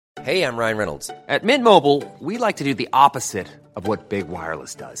Hey, I'm Ryan Reynolds. At Mint Mobile, we like to do the opposite of what Big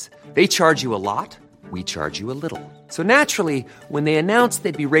Wireless does. They charge you a lot, we charge you a little. So naturally, when they announced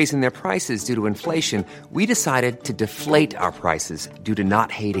they'd be raising their prices due to inflation, we decided to deflate our prices due to not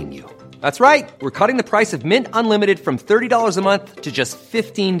hating you. That's right. We're cutting the price of Mint Unlimited from $30 a month to just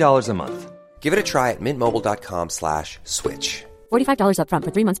 $15 a month. Give it a try at mintmobile.com/switch. $45 up front for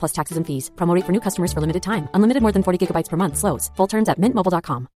 3 months plus taxes and fees. Promo rate for new customers for limited time. Unlimited more than 40 gigabytes per month. Slows full terms at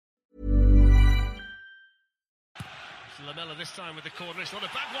mintmobile.com. Lamella this time with the corner. It's not a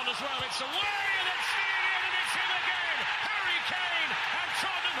bad one as well. It's away and it's in and it's in again. Harry Kane and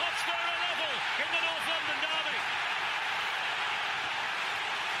Tottenham Hotspur are level in the North London derby.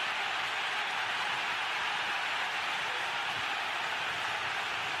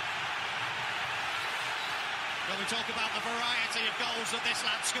 Well, we talk about the variety of goals that this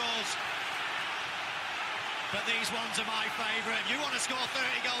lad scores. But these ones are my favourite. You want to score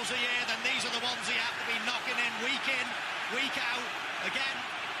 30 goals a year, then these are the ones you have to be knocking in, week out. Again,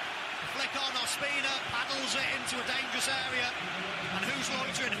 flick on Ospina, paddles it into a dangerous area. And who's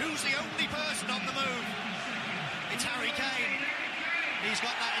loitering? Who's the only person on the move? It's Harry Kane. He's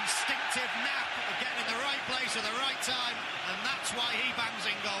got that instinctive knack of getting in the right place at the right time, and that's why he bangs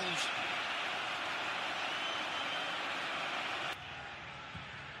in goals.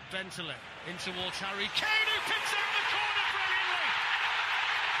 Bentaleb in towards Harry Kane, who picks out the corner brilliantly.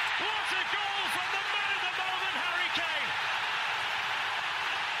 What a goal from the man of the moment, Harry Kane.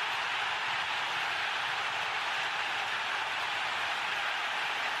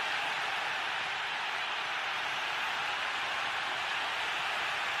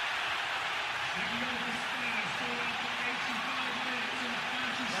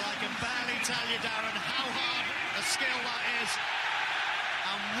 Well, I can barely tell you, Darren, how hard a skill that is.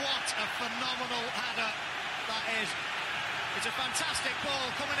 And what a phenomenal header that is. It's a fantastic ball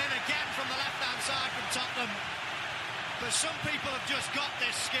coming in again from the left-hand side from Tottenham. But some people have just got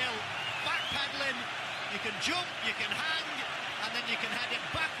this skill. Backpedaling, you can jump, you can hang, and then you can head it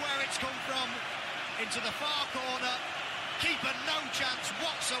back where it's come from, into the far corner. Keeper no chance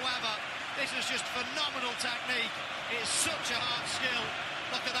whatsoever. This is just phenomenal technique. It's such a hard skill.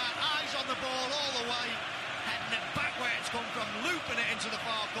 Look at that, eyes on the ball all the way. Heading it back where it's come from, looping it into the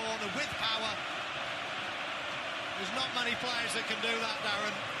far corner with power. There's not many players that can do that,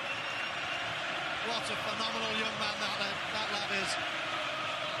 Darren. What a phenomenal young man that lad is.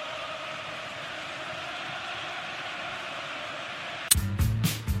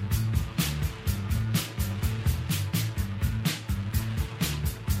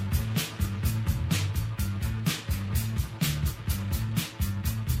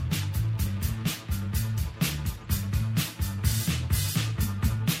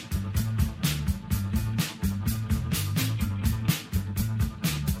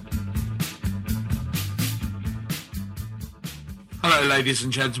 Hello, ladies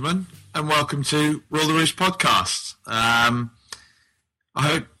and gentlemen, and welcome to Rule the Roost podcast. I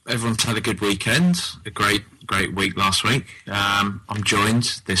hope everyone's had a good weekend, a great week last week. I'm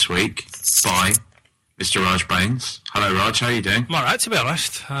joined this week by Mr. Raj Baines. Hello, Raj, how are you doing? I'm all right, to be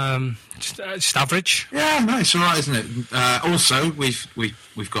honest. Just average. Yeah, no, it's all right, isn't it? Also, we've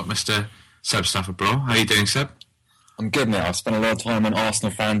got Mr. Seb Stafford-Bloor. How are you doing, Seb? I'm good, mate. I've spent a lot of time on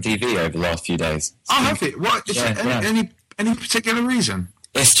Arsenal Fan TV over the last few days. Have you? What? Any particular reason?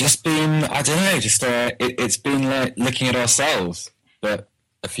 It's just been, I don't know, it's been like looking at ourselves, but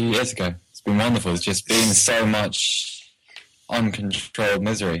a few years ago. It's been wonderful. It's just been so much uncontrolled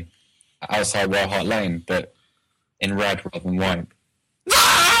misery outside White Hart Lane, but in red rather than white. No!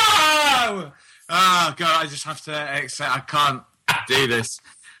 Oh, God, I just have to accept, I can't do this.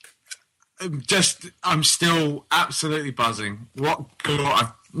 I'm still absolutely buzzing. God,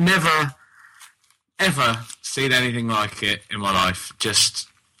 I've never, ever seen anything like it in my life. Just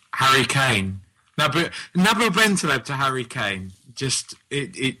Harry Kane. Nabil Bentaleb to Harry Kane. Just,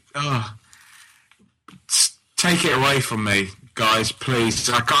 take it away from me, guys, please.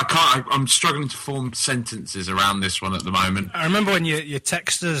 I can't, I'm struggling to form sentences around this one at the moment. I remember when you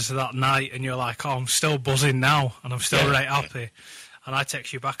texted us that night and you're like, I'm still buzzing now and I'm still right happy. And I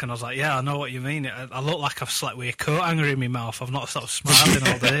text you back and I was like, yeah, I know what you mean. I look like I've slept with a coat hanger in my mouth. I've not stopped smiling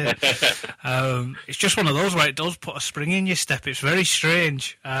all day. It's just one of those where it does put a spring in your step. It's very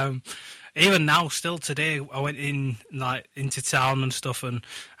strange. Even now, still today, I went into town and stuff and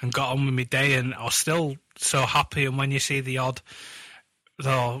got on with my day, and I was still so happy. And when you see the odd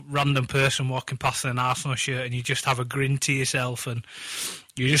random person walking past in an Arsenal shirt and you just have a grin to yourself and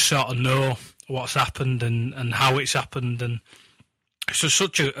you just sort of know what's happened and how it's happened, and it's just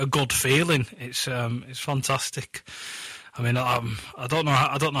such a good feeling. It's fantastic. I mean, I don't know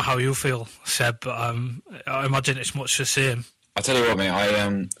how you feel, Seb, but I imagine it's much the same. I'll tell you what,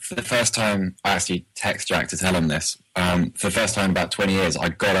 mate. For the first time, I actually text Jack to tell him this. For the first time in about 20 years, I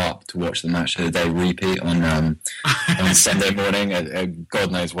got up to watch the Match of the Day repeat on Sunday morning at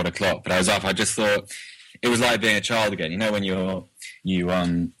God knows what o'clock. But I was up. I just thought it was like being a child again. You know, when you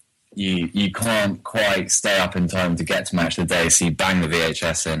can't quite stay up in time to get to Match of the Day, so you bang the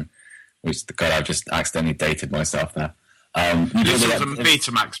VHS in. Which, God, I've just accidentally dated myself there. This was a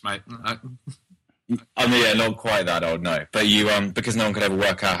Betamax, mate. I mean, yeah, not quite that old, no. But you, because no one could ever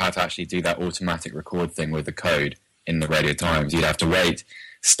work out how to actually do that automatic record thing with the code in the Radio Times, you'd have to wait,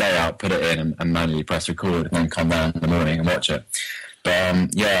 stay out, put it in, and manually press record, and then come down in the morning and watch it.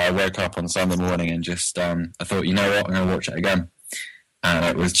 But yeah, I woke up on Sunday morning and just, I thought, you know what, I'm going to watch it again. And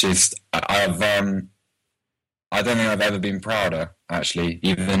it was just, I don't think I've ever been prouder, actually.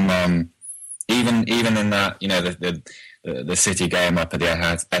 Even in that, you know, the City game up at the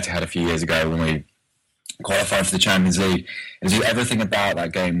Etihad a few years ago when we qualified for the Champions League, it was just, everything about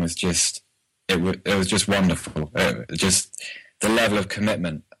that game was just, it was just wonderful. Just the level of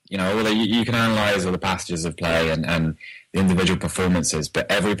commitment. You know, you can analyse all the passages of play and the individual performances, but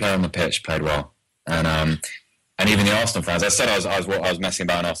every player on the pitch played well. And even the Arsenal fans. I said I was messing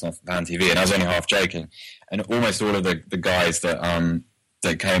about on Arsenal fan TV, and I was only half joking. And almost all of the guys that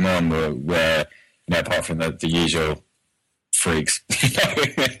came on were you know, apart from the usual freaks.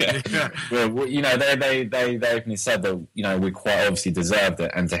 Well, you know, they openly said that, you know, we quite obviously deserved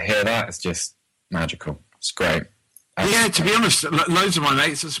it, and to hear that is just magical. It's great. Yeah, to be honest, loads of my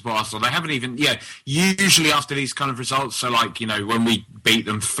mates that support Arsenal, they haven't even, usually after these kind of results, so like, you know, when we beat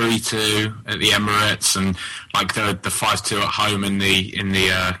them 3-2 at the Emirates and like the 5-2 at home in the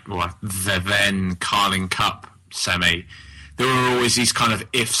then Carling Cup semi, there were always these kind of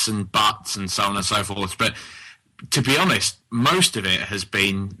ifs and buts and so on and so forth. But to be honest, most of it has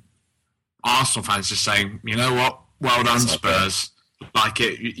been Arsenal fans just saying, you know what, well done, Spurs. Like,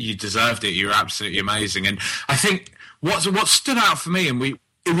 you deserved it. You're absolutely amazing. And I think what stood out for me, and it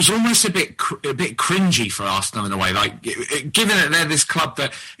was almost a bit cringy for Arsenal in a way. Like, given that they're this club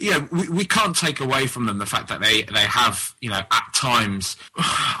that, you know, we can't take away from them the fact that they have, you know, at times.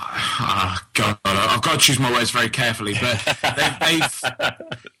 God, I've got to choose my words very carefully, but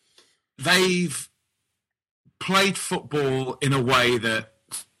they've played football in a way that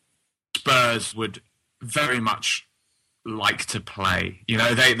Spurs would very much like to play. You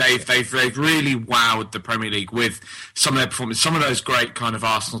know, they've really wowed the Premier League with some of their performance. Some of those great kind of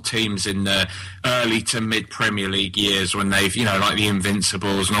Arsenal teams in the early to mid Premier League years, when they've, you know, like the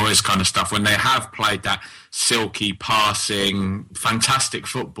Invincibles and all this kind of stuff, when they have played that silky passing, fantastic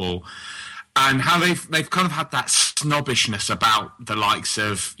football. And how they've kind of had that snobbishness about the likes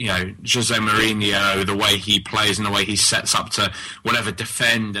of, you know, Jose Mourinho, the way he plays and the way he sets up to whatever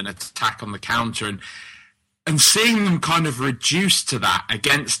defend and attack on the counter, and seeing them kind of reduced to that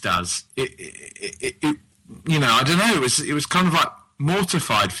against us, it you know, I don't know, it was kind of like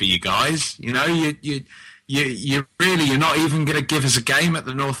mortified for you guys. You know, you really, you're not even going to give us a game at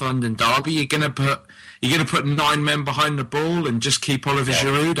the North London derby. You're going to put 9 men behind the ball and just keep Oliver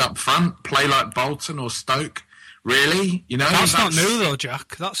Giroud up front, play like Bolton or Stoke. Really? You know, that's not new though,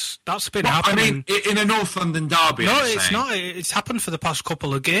 Jack. That's been happening. I mean, in a North London derby. No, it's not. It's happened for the past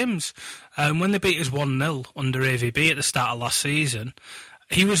couple of games. When they beat us 1-0 under AVB at the start of last season,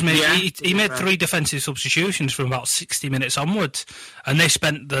 he made 3 defensive substitutions from about 60 minutes onwards, and they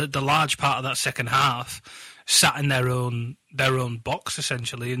spent the large part of that second half sat in their own box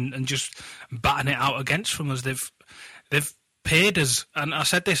essentially, and just batting it out against from us. They've paid us, and I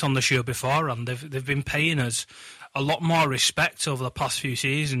said this on the show before, and they've been paying us a lot more respect over the past few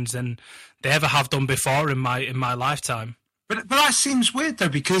seasons than they ever have done before in my lifetime. But that seems weird though,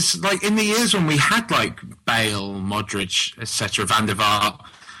 because like in the years when we had like Bale, Modric, etc., Van der Vaart,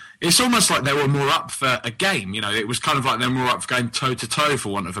 it's almost like they were more up for a game. You know, it was kind of like they were more up for going toe to toe, for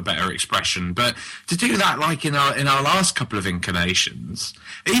want of a better expression. But to do that, like in our last couple of incarnations,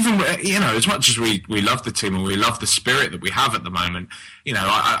 even, you know, as much as we love the team and we love the spirit that we have at the moment, you know,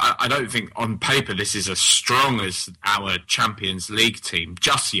 I don't think on paper this is as strong as our Champions League team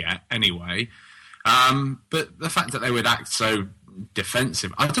just yet, anyway. But the fact that they would act so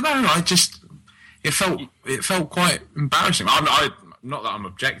defensive, I don't know. It felt quite embarrassing. Not that I'm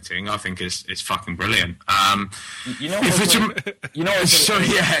objecting. I think it's fucking brilliant. You know actually,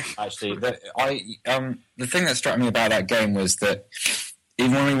 the thing that struck me about that game was that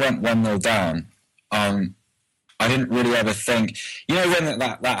even when we went 1-0 down, I didn't really ever think, you know, when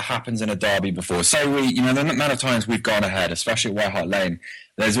that happens in a derby before. So you know, the amount of times we've gone ahead, especially at White Hart Lane,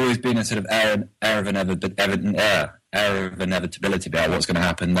 there's always been a sort of air of air of inevitability about what's going to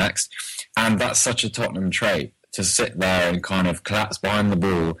happen next. And that's such a Tottenham trait, to sit there and kind of collapse behind the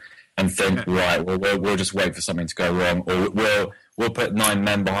ball and think, right, well, we'll just wait for something to go wrong, or we'll put 9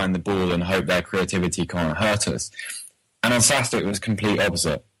 men behind the ball and hope their creativity can't hurt us. And on Saturday, it was complete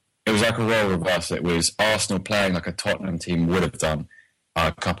opposite. It was like a role reversal. It was Arsenal playing like a Tottenham team would have done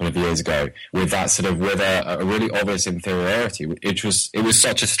a couple of years ago, with that sort of, with a really obvious inferiority. It was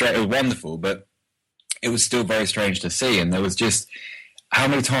such a straight, it was wonderful, but it was still very strange to see. And there was just, how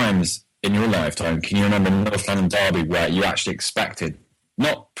many times in your lifetime can you remember North London derby where you actually expected,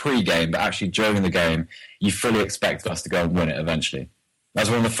 not pre-game, but actually during the game, you fully expected us to go and win it eventually? That was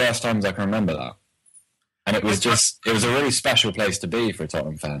one of the first times I can remember that. And it was a really special place to be for a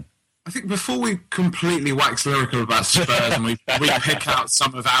Tottenham fan. I think before we completely wax lyrical about Spurs and we pick out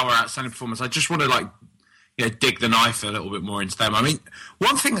some of our outstanding performance, I just want to dig the knife a little bit more into them. I mean,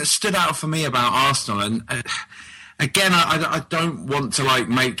 one thing that stood out for me about Arsenal, and again, I don't want to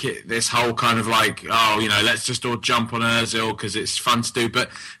make it this whole kind of let's just all jump on Ozil because it's fun to do.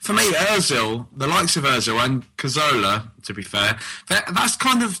 But for me, Ozil, the likes of Ozil and Cazorla, to be fair, that's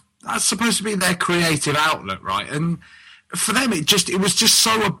supposed to be their creative outlet, right? And for them, it was just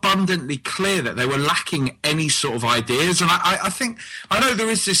so abundantly clear that they were lacking any sort of ideas. And I know there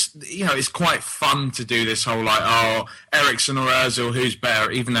is this, it's quite fun to do this whole Eriksen or Ozil, who's better,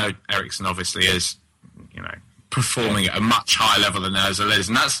 even though Eriksen obviously is, performing at a much higher level than Ozil is.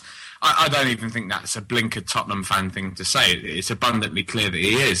 And I don't even think that's a blinkered Tottenham fan thing to say. It's abundantly clear that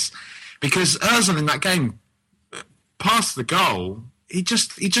he is. Because Ozil in that game, past the goal, he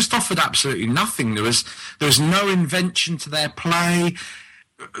just offered absolutely nothing. There was no invention to their play.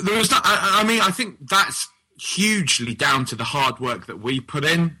 There was not. I mean, I think that's hugely down to the hard work that we put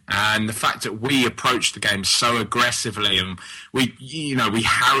in and the fact that we approached the game so aggressively and we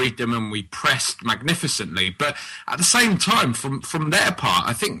harried them and we pressed magnificently. But at the same time, from their part,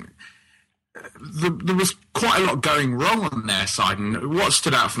 I think there was quite a lot going wrong on their side. And what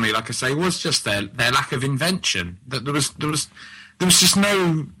stood out for me, like I say, was just their lack of invention. That there was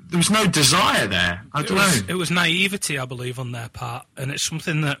no desire there. I don't know. It was naivety, I believe, on their part, and it's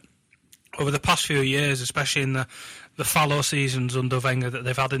something that over the past few years, especially in the fallow seasons under Wenger that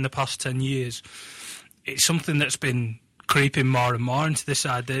they've had in the past 10 years, it's something that's been creeping more and more into this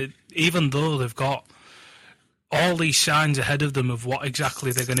side. Even though they've got all these signs ahead of them of what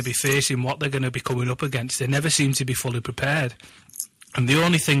exactly they're going to be facing, what they're going to be coming up against, they never seem to be fully prepared. And the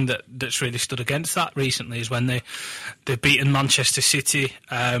only thing that's really stood against that recently is when they've beaten Manchester City.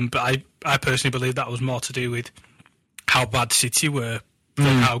 But I personally believe that was more to do with how bad City were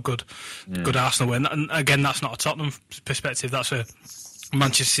than how good Arsenal were. And again, that's not a Tottenham perspective. That's a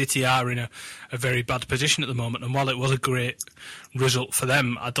Manchester City are in a very bad position at the moment. And while it was a great result for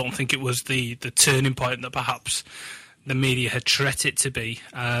them, I don't think it was the turning point that perhaps the media had treated it to be.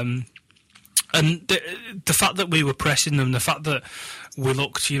 And the fact that we were pressing them, the fact that we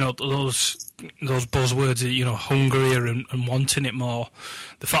looked, those buzzwords, hungrier and wanting it more,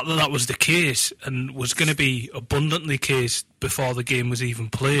 the fact that was the case and was going to be abundantly case before the game was even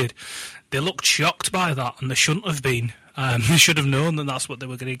played, they looked shocked by that, and they shouldn't have been. They should have known that that's what they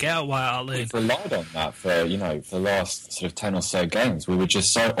were going to get at White Hart Lane. We've relied on that for the last sort of 10 or so games. We were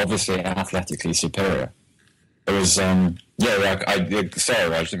just so obviously athletically superior. It was, sorry,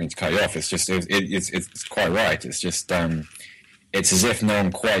 Raj, didn't mean to cut you off. It's just, it's quite right. It's just, it's as if no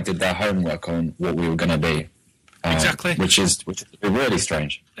one quite did their homework on what we were going to be. Exactly. Which is really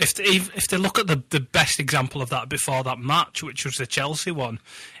strange. If they look at the best example of that before that match, which was the Chelsea one,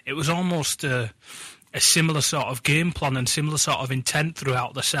 it was almost a similar sort of game plan and similar sort of intent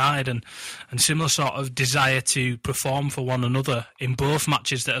throughout the side and similar sort of desire to perform for one another in both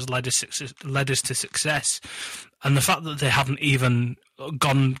matches that has led us to success. And the fact that they haven't even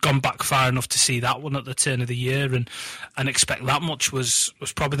gone back far enough to see that one at the turn of the year and expect that much was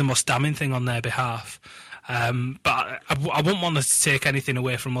probably the most damning thing on their behalf. But I wouldn't want to take anything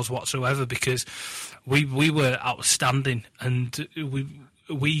away from us whatsoever, because we were outstanding and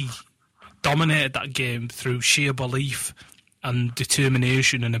we dominated that game through sheer belief and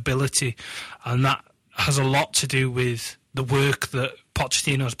determination and ability, and that has a lot to do with the work that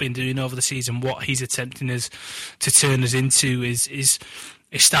Pochettino's been doing over the season. What he's attempting to turn us into is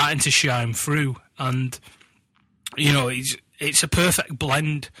starting to shine through, and it's a perfect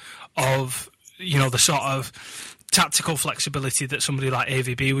blend of the sort of tactical flexibility that somebody like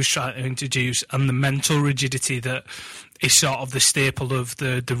AVB was trying to introduce and the mental rigidity that is sort of the staple of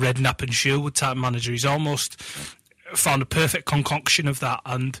the Redknapp and Sherwood type manager. He's almost found a perfect concoction of that,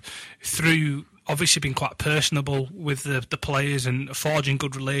 and through obviously been quite personable with the players and forging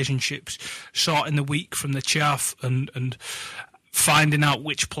good relationships, sorting the wheat from the chaff, and finding out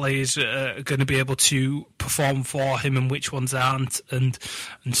which players are going to be able to perform for him and which ones aren't, and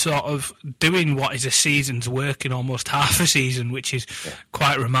sort of doing what is a season's work in almost half a season, which is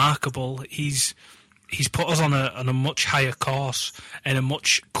quite remarkable. He's put us on a much higher course in a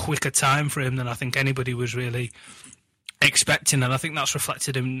much quicker time frame than I think anybody was really expecting, and I think that's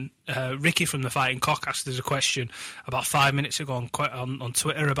reflected in Ricky from the Fighting Cock asked us a question about 5 minutes ago on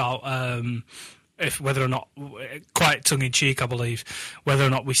Twitter about if whether or not, quite tongue-in-cheek I believe, whether or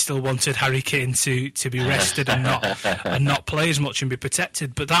not we still wanted Harry Kane to be rested and not play as much and be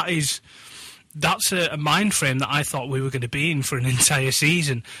protected. But that's a mind frame that I thought we were going to be in for an entire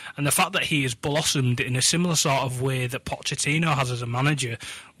season, and the fact that he has blossomed in a similar sort of way that Pochettino has as a manager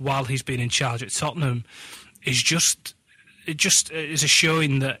while he's been in charge at Tottenham is just is a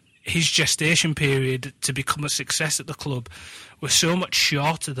showing that his gestation period to become a success at the club was so much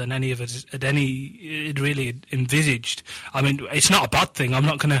shorter than any of us had really envisaged. I mean, it's not a bad thing. I'm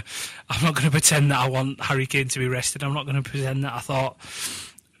not gonna pretend that I want Harry Kane to be rested. I'm not going to pretend that I thought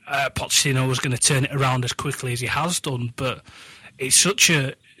Pochettino was going to turn it around as quickly as he has done. But it's such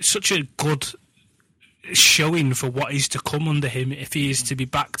a good showing for what is to come under him if he is to be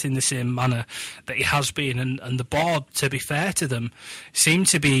backed in the same manner that he has been, and the board, to be fair to them, seem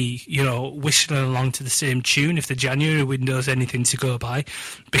to be whistling along to the same tune if the January window is anything to go by,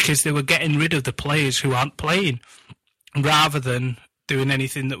 because they were getting rid of the players who aren't playing rather than doing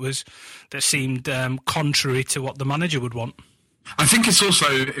anything that seemed contrary to what the manager would want. I think it's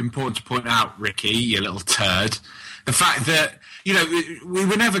also important to point out, Ricky, you little turd, the fact that we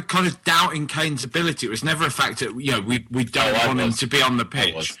were never kind of doubting Kane's ability. It was never a fact that we don't want him to be on the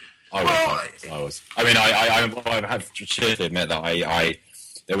pitch. I was. I mean, I have to admit that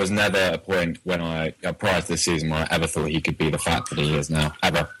there was never a point when prior to this season when I ever thought he could be the fat that he is now.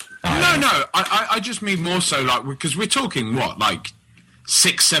 Ever. No. I just mean more so because we're talking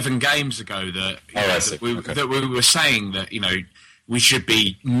 6-7 games ago that we were saying that we should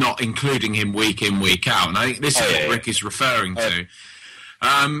be not including him week in, week out. And I think this is what Rick is referring to.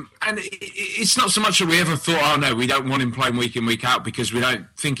 And it's not so much that we ever thought, we don't want him playing week in, week out because we don't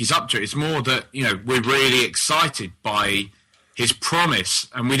think he's up to it. It's more that, we're really excited by his promise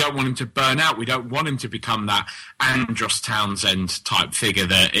and we don't want him to burn out. We don't want him to become that Andros Townsend type figure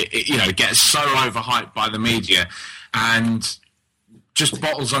that, gets so overhyped by the media and just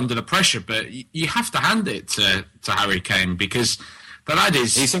bottles under the pressure. But you have to hand it to Harry Kane because the lad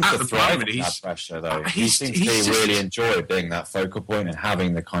is... He seems to thrive under that pressure, though. He seems to really enjoy being that focal point and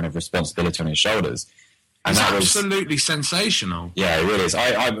having the kind of responsibility on his shoulders. And it's absolutely sensational. Yeah, it really is.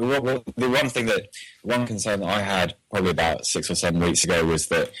 The one concern that I had probably about 6 or 7 weeks ago was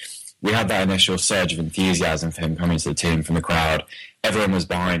that we had that initial surge of enthusiasm for him coming to the team from the crowd. Everyone was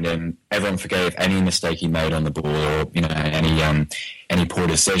behind him. Everyone forgave any mistake he made on the ball or any poor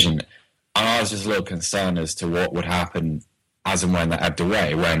decision. And I was just a little concerned as to what would happen as and when that ebbed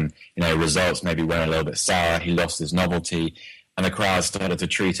away, when results maybe went a little bit sour, he lost his novelty, and the crowd started to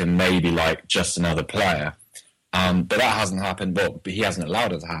treat him maybe like just another player. But that hasn't happened. But he hasn't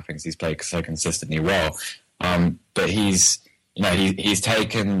allowed it to happen because he's played so consistently well. But he's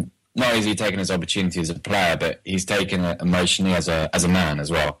taken. Not only has he taken his opportunity as a player, but he's taken it emotionally as a man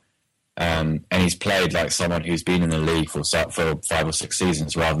as well. And he's played like someone who's been in the league for 5 or 6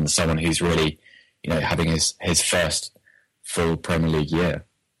 seasons, rather than someone who's really, having his first full Premier League year.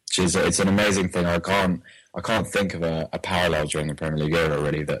 It's an amazing thing. I can't think of a parallel during the Premier League era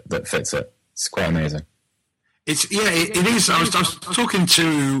really that fits it. It's quite amazing. It is. I was talking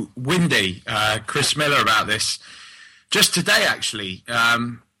to Windy, Chris Miller, about this just today, actually.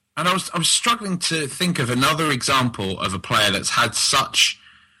 And I was struggling to think of another example of a player that's had such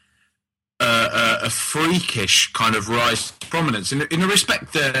a freakish kind of rise to prominence in a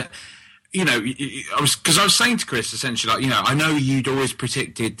respect that, I was saying to Chris essentially, I know you'd always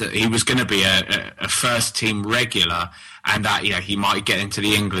predicted that he was going to be a first team regular and that, he might get into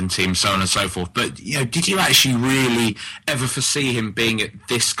the England team, so on and so forth. But, did you actually really ever foresee him being at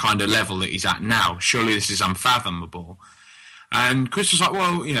this kind of level that he's at now? Surely this is unfathomable. And Chris was like,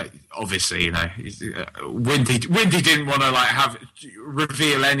 well, obviously, Windy didn't want to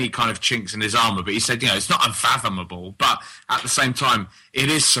reveal any kind of chinks in his armour, but he said, it's not unfathomable, but at the same time, it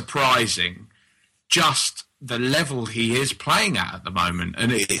is surprising just the level he is playing at the moment.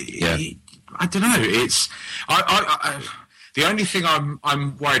 And I don't know, The only thing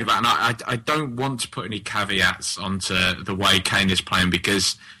I'm worried about, and I don't want to put any caveats onto the way Kane is playing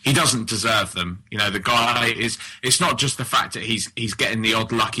because he doesn't deserve them. You know, the guy is. It's not just the fact that he's getting the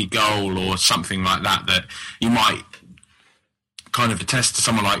odd lucky goal or something like that you might kind of attest to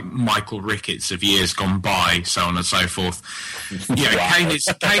someone like Michael Ricketts of years gone by, so on and so forth. Yeah, wow. Kane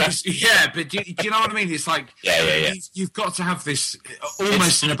is yeah, but do you know what I mean? It's like you've got to have this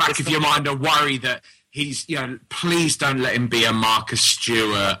almost in the back of your mind a worry that he's, you know, please don't let him be a Marcus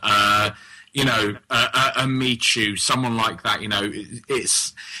Stewart, you know, a Michu, someone like that. You know,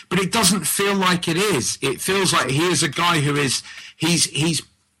 but it doesn't feel like it is. It feels like he is a guy who is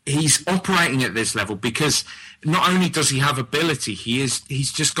he's operating at this level because not only does he have ability, he's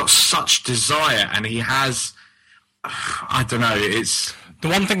just got such desire, and he has. I don't know. It's the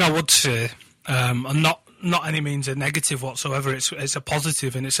one thing I would say, and not any means a negative whatsoever. It's a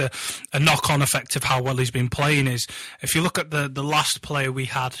positive, and it's a knock-on effect of how well he's been playing. Is if you look at the last player we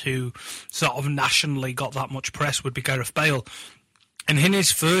had who sort of nationally got that much press would be Gareth Bale, and in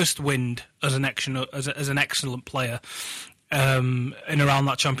his first wind as an excellent player. In around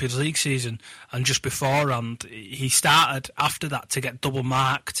that Champions League season and just beforehand, he started after that to get double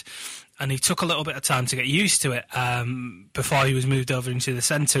marked, and he took a little bit of time to get used to it before he was moved over into the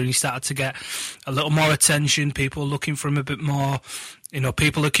centre, and he started to get a little more attention, people looking for him a bit more. You know,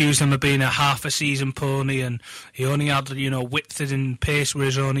 people accused him of being a half a season pony, and he only had, you know, width and pace were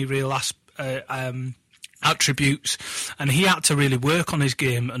his only real attributes, and he had to really work on his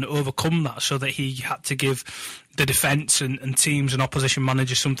game and overcome that, so that he had to give the defence and teams and opposition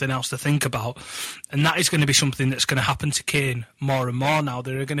managers something else to think about. And that is going to be something that's going to happen to Kane more and more now.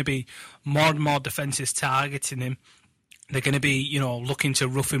 There are going to be more and more defences targeting him. They're going to be, you know, looking to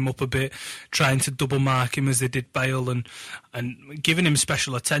rough him up a bit, trying to double mark him as they did Bale, and giving him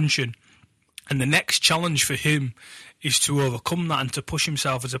special attention. And the next challenge for him is to overcome that and to push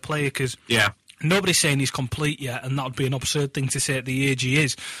himself as a player, because nobody's saying he's complete yet, and that would be an absurd thing to say at the age he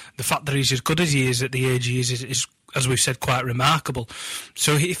is. The fact that he's as good as he is at the age he is, as we've said, quite remarkable.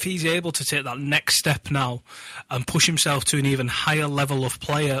 So if he's able to take that next step now and push himself to an even higher level of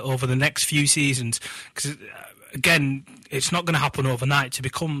player over the next few seasons, because, again, it's not going to happen overnight to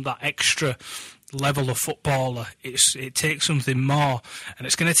become that extra level of footballer. It takes something more, and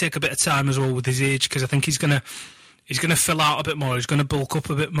it's going to take a bit of time as well with his age, because I think he's going to fill out a bit more. He's going to bulk up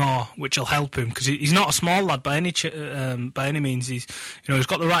a bit more, which will help him, because he's not a small lad by any means. He's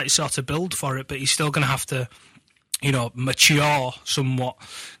got the right sort of build for it, but he's still going to have to, you know, mature somewhat,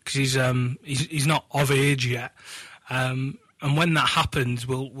 because he's not of age yet. And when that happens,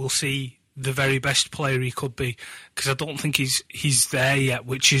 we'll see the very best player he could be, because I don't think he's there yet,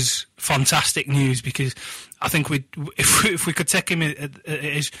 which is fantastic news, because I think if we could take him at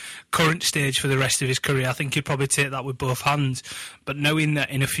his current stage for the rest of his career, I think he'd probably take that with both hands. But knowing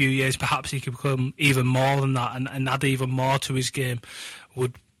that in a few years perhaps he could become even more than that and add even more to his game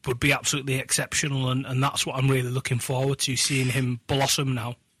would be absolutely exceptional, and that's what I'm really looking forward to, seeing him blossom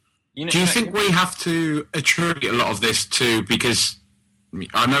now. Do you think we have to attribute a lot of this to, because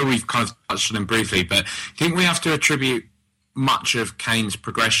I know we've kind of touched on him briefly, but do you think we have to attribute much of Kane's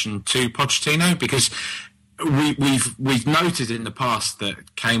progression to Pochettino? Because we've noted in the past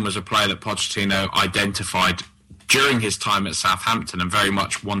that Kane was a player that Pochettino identified during his time at Southampton and very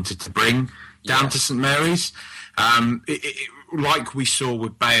much wanted to bring down to St Mary's. Like we saw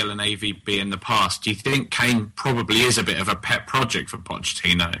with Bale and AVB in the past, do you think Kane probably is a bit of a pet project for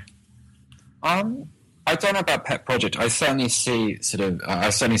Pochettino? I don't know about pet project. I certainly see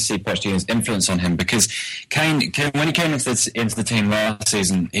Pochettino's influence on him, because Kane, when he came into the team last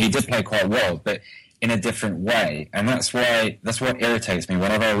season, he did play quite well, but in a different way, and that's what irritates me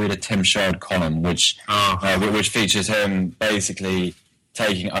whenever I read a Tim Sherwood column, which features him basically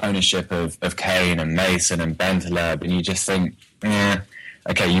taking ownership of Kane and Mason and Bentaleb, and you just think,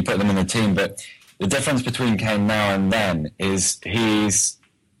 okay, you put them in the team, but the difference between Kane now and then is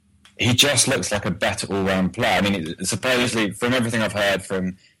he just looks like a better all-round player. I mean, supposedly, from everything I've heard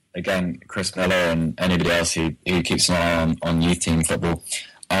from, again, Chris Miller and anybody else who keeps an eye on youth team football,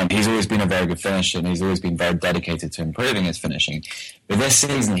 he's always been a very good finisher, and he's always been very dedicated to improving his finishing. But this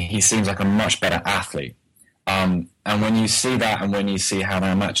season, he seems like a much better athlete. And when you see that, and when you see how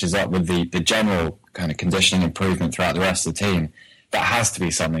that matches up with the general kind of conditioning improvement throughout the rest of the team, that has to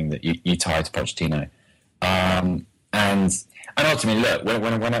be something that you tie to Pochettino. And ultimately, look,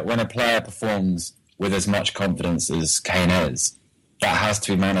 when a player performs with as much confidence as Kane is, that has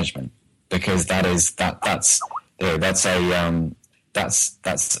to be management, because that's the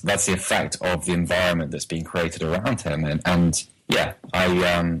effect of the environment that's being created around him. And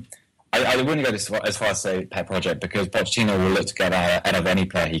I I wouldn't go as far as to say pet project, because Pochettino will look to get out of any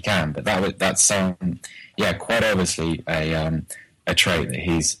player he can. But that's quite obviously a trait that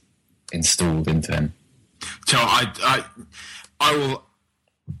he's installed into him. So I will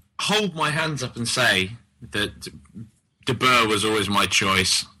hold my hands up and say that De Boer was always my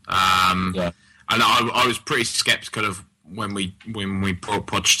choice. And I was pretty sceptical of when we brought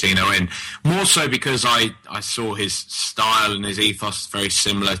Pochettino in, more so because I saw his style and his ethos very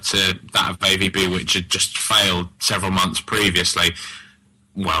similar to that of AVB, which had just failed several months previously.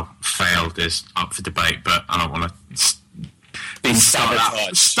 Well, failed is up for debate, but I don't want to start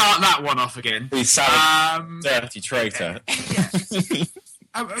that one off again. Dirty traitor.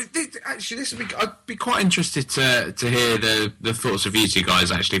 Actually, this would be. I'd be quite interested to hear the thoughts of you two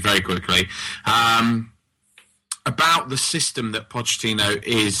guys. Actually, very quickly, about the system that Pochettino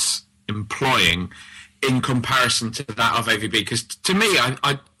is employing in comparison to that of AVB. Because to me,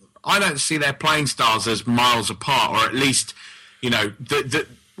 I don't see their playing styles as miles apart, or at least,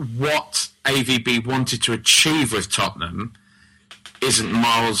 what AVB wanted to achieve with Tottenham isn't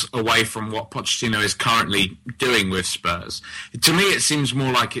miles away from what Pochettino is currently doing with Spurs. To me, it seems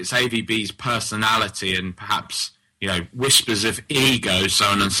more like it's AVB's personality and perhaps, whispers of ego, so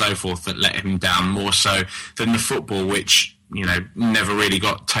on and so forth, that let him down more so than the football, which, never really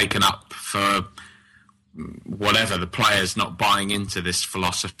got taken up for whatever, the players not buying into this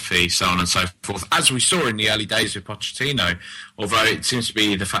philosophy, so on and so forth. As we saw in the early days with Pochettino, although it seems to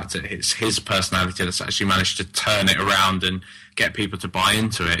be the fact that it's his personality that's actually managed to turn it around and get people to buy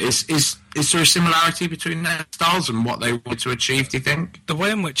into it. Is there a similarity between their styles and what they want to achieve, do you think? The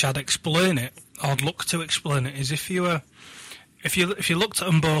way in which I'd explain it, I'd look to explain it, is if you looked at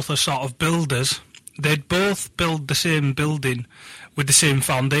them both as sort of builders, they'd both build the same building with the same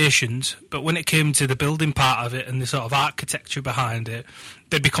foundations, but when it came to the building part of it and the sort of architecture behind it,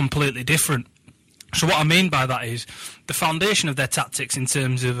 they'd be completely different. So what I mean by that is the foundation of their tactics in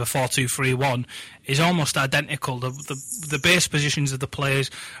terms of a 4-2-3-1 is almost identical. The base positions of the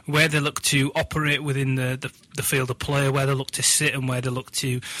players, where they look to operate within the field of play, where they look to sit and where they look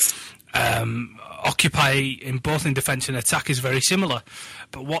to occupy in both in defence and attack is very similar.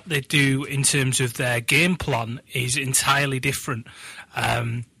 But what they do in terms of their game plan is entirely different.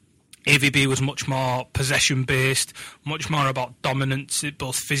 AVB was much more possession-based, much more about dominance,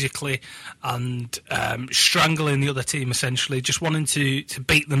 both physically and strangling the other team, essentially, just wanting to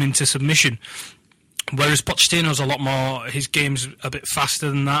beat them into submission. Whereas Pochettino's a lot more, his game's a bit faster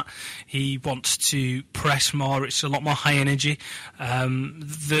than that. He wants to press more. It's a lot more high energy.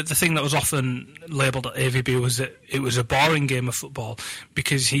 The thing that was often labelled at AVB was that it was a boring game of football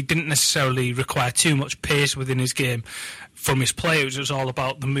because he didn't necessarily require too much pace within his game from his players. It was all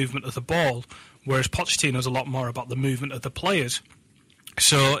about the movement of the ball, whereas Pochettino's a lot more about the movement of the players.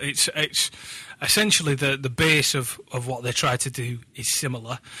 So it's essentially the base of what they try to do is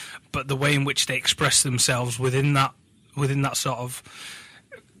similar, but the way in which they express themselves within that sort of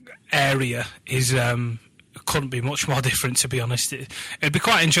area is couldn't be much more different, to be honest. It'd be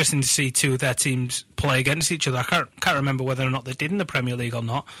quite interesting to see two of their teams play against each other. I can't remember whether or not they did in the Premier League or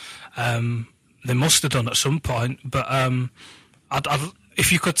not. They must have done at some point, but if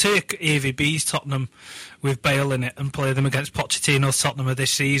you could take AVB's Tottenham with Bale in it and play them against Pochettino's Tottenham of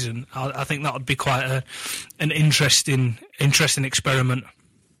this season, I think that would be quite an interesting experiment.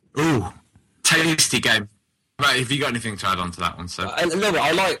 Ooh, tasty game. Right, have you got anything to add on to that one, sir? A little bit.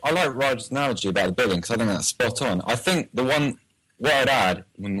 I like Raj's analogy about the building because I think that's spot on. I think what I'd add,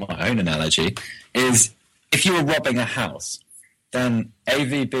 with my own analogy, is if you were robbing a house, then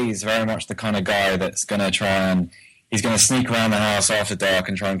AVB is very much the kind of guy that's going to try and he's going to sneak around the house after dark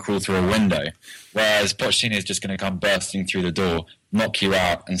and try and crawl through a window, whereas Pochettino is just going to come bursting through the door, knock you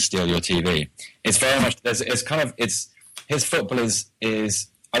out, and steal your TV. It's very much his football is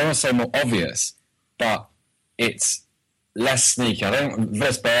I don't want to say more obvious, but it's less sneaky. I think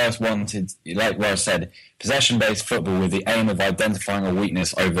Villas-Boas wanted, like Raj said, possession-based football with the aim of identifying a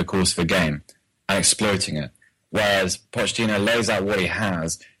weakness over the course of a game and exploiting it. Whereas Pochettino lays out what he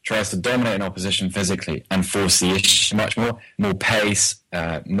has, tries to dominate an opposition physically and force the issue much more pace,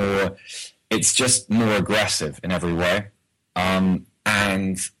 it's just more aggressive in every way. And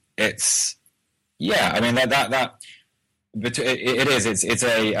it's,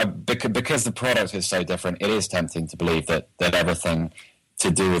 because the product is so different, it is tempting to believe that everything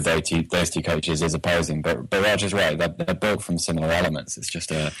to do with those two coaches is opposing. But Roger's right, they're built from similar elements. It's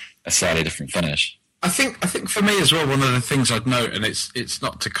just a slightly different finish. I think for me as well, one of the things I'd note, and it's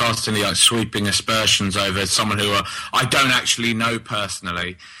not to cast any sweeping aspersions over someone who I don't actually know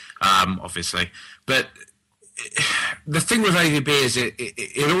personally, obviously, but the thing with AVB is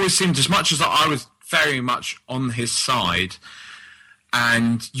it always seemed, as much as I was very much on his side,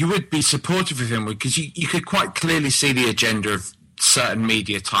 and you would be supportive of him because you could quite clearly see the agenda of certain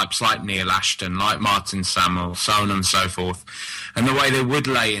media types like Neil Ashton, like Martin Samuel, so on and so forth, and the way they would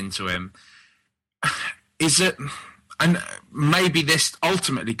lay into him. Is it, and maybe this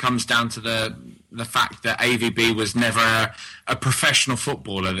ultimately comes down to the fact that AVB was never a professional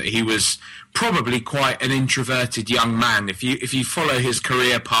footballer, that he was probably quite an introverted young man. If you follow his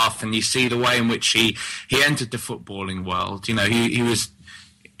career path and you see the way in which he entered the footballing world, he was,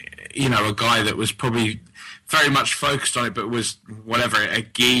 a guy that was probably very much focused on it, but was a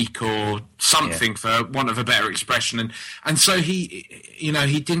geek or something, for want of a better expression. And so he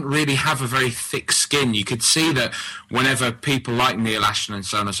didn't really have a very thick skin. You could see that whenever people like Neil Ashton and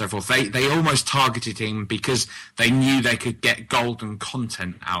so on and so forth, they almost targeted him because they knew they could get golden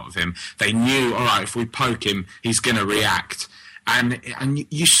content out of him. They knew, all right, if we poke him, he's going to react. And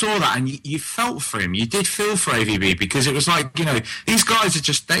you saw that, and you felt for him. You did feel for AVB, because it was like, these guys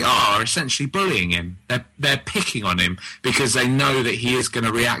they are essentially bullying him. They're picking on him because they know that he is going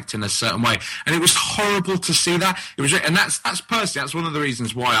to react in a certain way. And it was horrible to see that. It was, and that's personally, that's one of the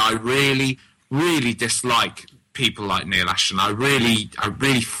reasons why I really, really dislike people like Neil Ashton. I really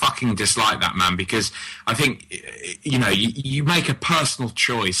fucking dislike that man, because I think, you make a personal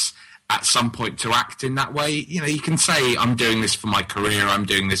choice at some point to act in that way. You can say, I'm doing this for my career, I'm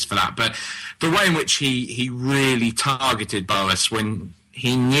doing this for that, but the way in which he really targeted Boas when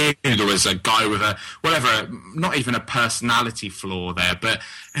he knew there was a guy with not even a personality flaw there, but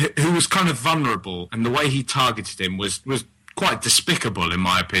who was kind of vulnerable, and the way he targeted him was quite despicable, in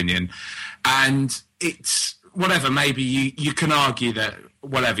my opinion. And it's, maybe you can argue that,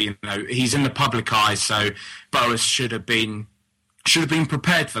 he's in the public eye, so Boas should have been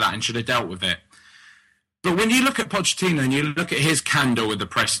prepared for that and should have dealt with it. But when you look at Pochettino and you look at his candor with the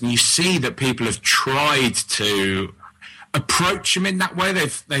press, and you see that people have tried to approach him in that way,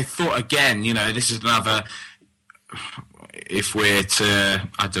 they thought, again, this is another, if we're to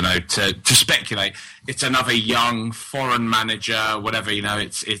speculate, it's another young foreign manager,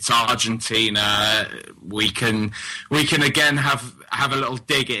 it's Argentina. We can again have a little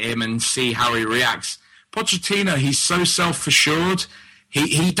dig at him and see how he reacts. Pochettino, he's so self-assured.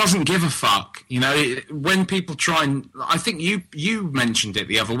 He doesn't give a fuck. When people try and, I think you mentioned it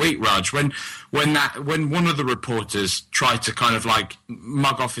the other week, Raj, when one of the reporters tried to kind of like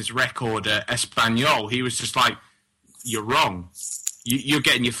mug off his record at Espanyol, he was just like, "You're wrong. You're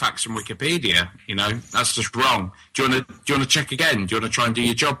getting your facts from Wikipedia. That's just wrong. Do you want to check again? Do you want to try and do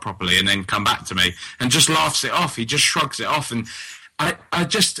your job properly and then come back to me?" And just laughs it off. He just shrugs it off. And I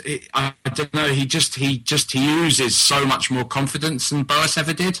don't know. He oozes so much more confidence than Boas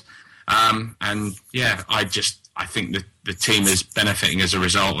ever did. I think that the team is benefiting as a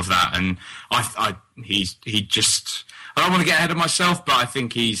result of that. And I don't want to get ahead of myself, but I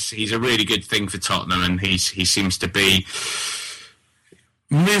think he's a really good thing for Tottenham, and he seems to be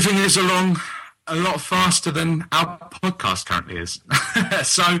moving us along a lot faster than our podcast currently is.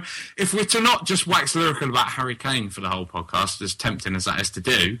 So if we're to not just wax lyrical about Harry Kane for the whole podcast, as tempting as that is to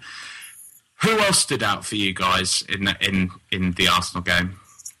do, who else stood out for you guys in the Arsenal game?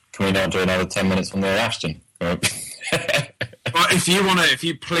 Can we not do another 10 minutes on Neil Ashton? Well, if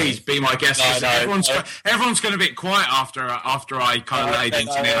you please be my guest. Everyone's going to be quiet after I kind of laid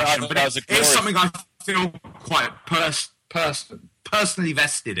into Neil Ashton, but it's something I feel quite personally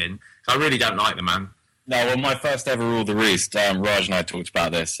vested in. I really don't like the man. No, well, my first ever Rule the Roost, Raj and I talked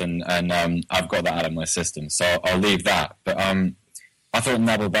about this, and I've got that out of my system, so I'll leave that. But I thought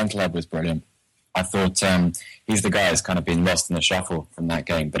Nabil Bentaleb was brilliant. I thought he's the guy who's kind of been lost in the shuffle from that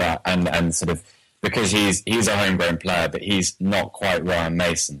game, but and sort of because he's a homegrown player, but he's not quite Ryan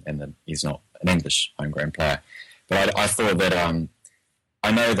Mason he's not an English homegrown player. But I thought that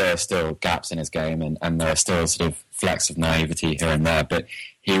I know there are still gaps in his game, and there are still sort of flecks of naivety here and there, but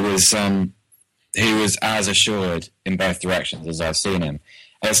he was as assured in both directions as I've seen him.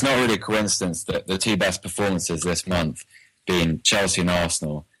 And it's not really a coincidence that the two best performances this month being Chelsea and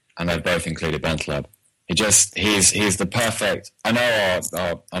Arsenal, and they've both included Bentaleb. He's the perfect. I know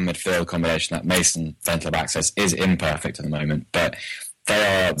our midfield combination, that Mason Bentaleb axis, is imperfect at the moment, but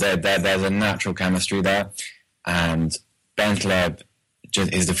there's a natural chemistry there, and Bentaleb,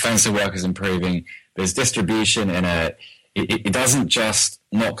 his defensive work is improving. But his distribution he doesn't just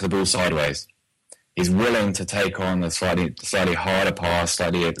knock the ball sideways. He's willing to take on the slightly harder pass,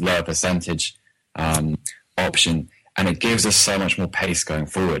 slightly lower percentage option, and it gives us so much more pace going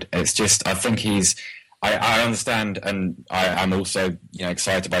forward. It's just, I think he's I understand, and I'm also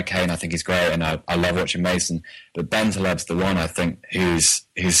excited by Kane. I think he's great, and I love watching Mason. But Bentaleb's the one I think who's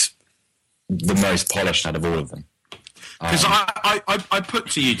the most polished out of all of them. Because I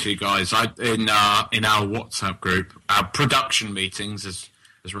put to you two guys in our WhatsApp group, our production meetings, as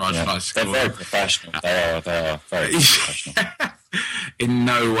Raj likes to call them. They're very professional. They are very professional. In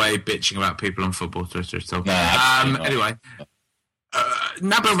no way bitching about people on football Twitter at all. No, anyway,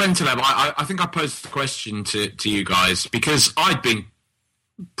 Nabil Bentaleb, I think I posed the question to you guys because I'd been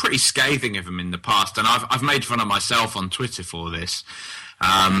pretty scathing of him in the past, and I've made fun of myself on Twitter for this.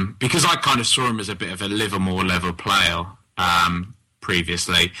 Because I kind of saw him as a bit of a Livermore level player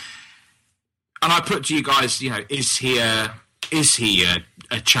previously, and I put to you guys, is he a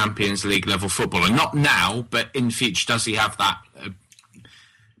Champions League level footballer? Not now, but in future, does he have that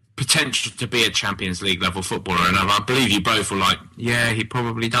potential to be a Champions League level footballer? And I believe you both were like, yeah, he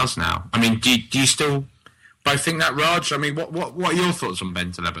probably does now. I mean, do you still both think that, Raj? I mean, what are your thoughts on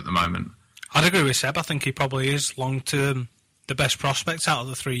Bentaleb at the moment? I'd agree with Seb. I think he probably is long term the best prospects out of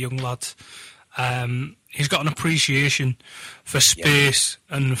the three young lads. He's got an appreciation for space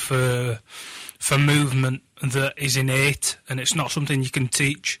and for movement that is innate, and it's not something you can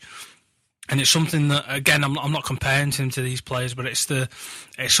teach. And it's something that, again, I'm not comparing him to these players, but it's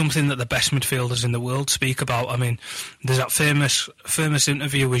something that the best midfielders in the world speak about. I mean, there's that famous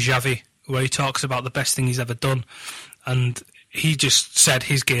interview with Xavi where he talks about the best thing he's ever done, and he just said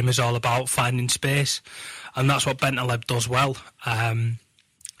his game is all about finding space. And that's what Bentaleb does well. And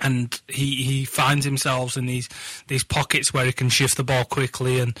he finds himself in these pockets where he can shift the ball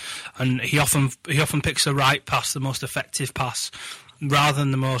quickly, and he often picks the right pass, the most effective pass, rather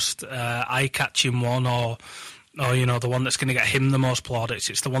than the most eye-catching one, or the one that's going to get him the most plaudits.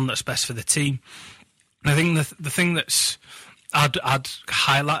 It's the one that's best for the team. And I think the thing that's I'd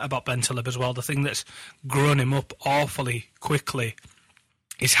highlight about Bentaleb as well, the thing that's grown him up awfully quickly,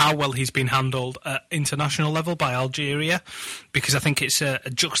 is how well he's been handled at international level by Algeria, because I think it's a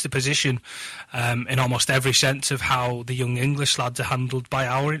juxtaposition in almost every sense of how the young English lads are handled by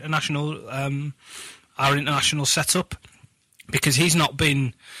our international setup, because he's not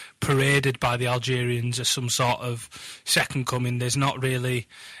been paraded by the Algerians as some sort of second coming. There's not really,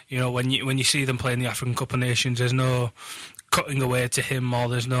 when you see them playing the African Cup of Nations, there's no cutting away to him, or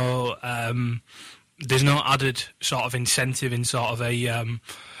there's no added sort of incentive in sort of a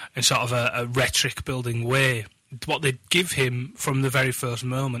rhetoric building way. What they give him from the very first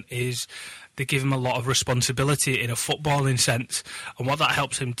moment is they give him a lot of responsibility in a footballing sense, and what that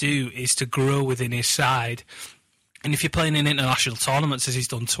helps him do is to grow within his side. And if you're playing in international tournaments, as he's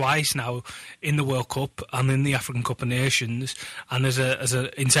done twice now, in the World Cup and in the African Cup of Nations, and as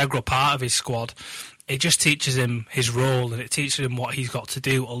an integral part of his squad, it just teaches him his role, and it teaches him what he's got to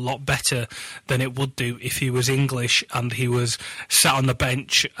do a lot better than it would do if he was English and he was sat on the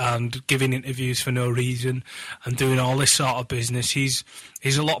bench and giving interviews for no reason and doing all this sort of business. He's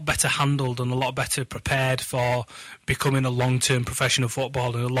a lot better handled and a lot better prepared for becoming a long-term professional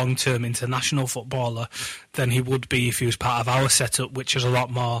footballer and a long-term international footballer than he would be if he was part of our setup, which is a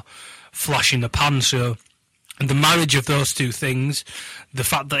lot more flash in the pan. So, and the marriage of those two things, the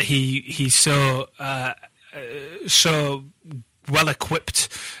fact that he's so well equipped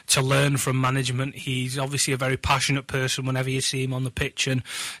to learn from management. He's obviously a very passionate person whenever you see him on the pitch and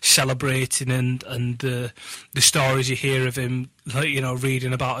celebrating, and the stories you hear of him,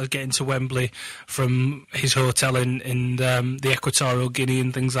 reading about getting to Wembley from his hotel in the Equatorial Guinea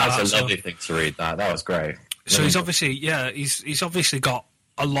and things like that. That's a lovely thing to read. That was great. So he's obviously got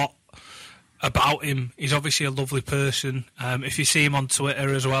a lot about him. He's obviously a lovely person. If you see him on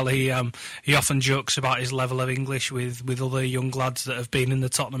Twitter as well, he often jokes about his level of English with other young lads that have been in the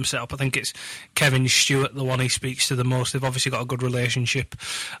Tottenham setup. I think it's Kevin Stewart, the one he speaks to the most. They've obviously got a good relationship,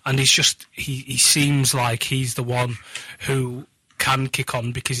 and he seems like he's the one who can kick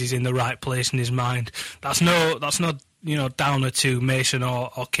on because he's in the right place in his mind. That's no downer to Mason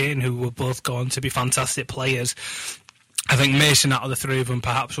or Kane, who will both go on to be fantastic players. I think Mason, out of the three of them,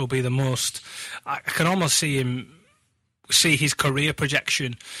 perhaps will be the most. I can almost see his career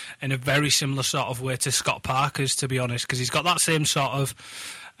projection in a very similar sort of way to Scott Parker's, to be honest, because he's got that same sort of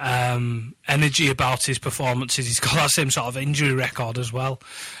energy about his performances. He's got that same sort of injury record as well,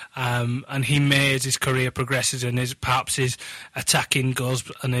 and he may, as his career progresses and perhaps his attacking goes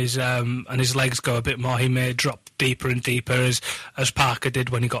and his legs go a bit more, he may drop deeper and deeper as Parker did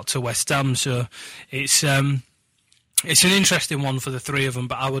when he got to West Ham. So it's an interesting one for the three of them,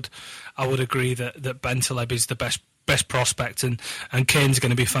 but I would agree that Bentaleb is the best best prospect, and Kane's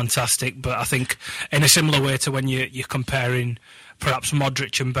going to be fantastic. But I think in a similar way to when you're comparing perhaps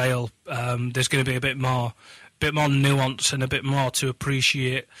Modric and Bale, there's going to be a bit more nuance and a bit more to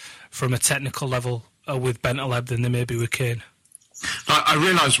appreciate from a technical level with Bentaleb than there may be with Kane. I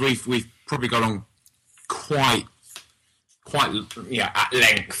realise we've probably got on quite at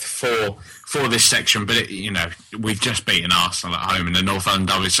length for this section, but we've just beaten Arsenal at home, and the Northern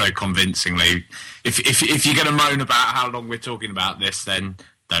derby so convincingly. If you're going to moan about how long we're talking about this, then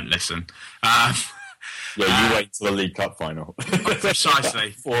don't listen. You wait till the League Cup final.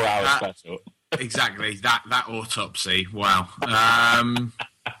 Precisely. 4 hour special. Exactly. That autopsy. Wow.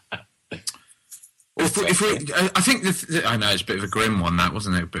 I think I know it's a bit of a grim one, that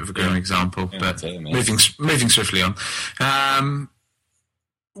wasn't it? A bit of a grim example, but moving swiftly on.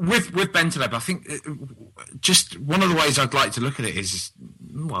 With Bentaleb, I think just one of the ways I'd like to look at it is,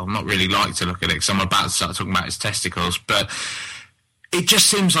 well, not really like to look at it because I'm about to start talking about his testicles, but it just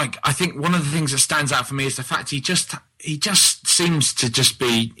seems like, I think one of the things that stands out for me is the fact he just seems to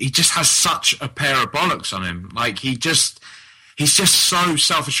he just has such a pair of bollocks on him. Like he's just so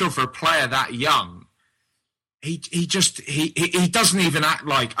self-assured for a player that young. He doesn't even act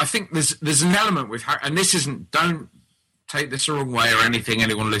like, I think there's an element with Harry, and don't take this the wrong way or anything,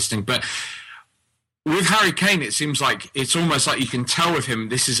 anyone listening, but with Harry Kane, it seems like it's almost like you can tell with him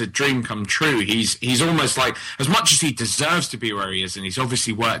this is a dream come true. He's almost like, as much as he deserves to be where he is, and he's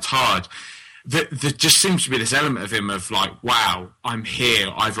obviously worked hard, there just seems to be this element of him of like, wow, I'm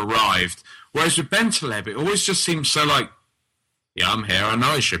here, I've arrived. Whereas with Bentaleb, it always just seems so like, yeah, I'm here, I know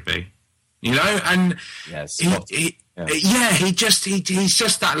I should be. And yes, he's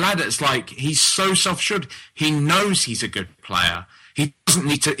just that lad that's like, he's so self-assured. He knows he's a good player. He doesn't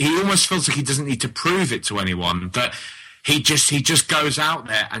need to. He almost feels like he doesn't need to prove it to anyone. That he just goes out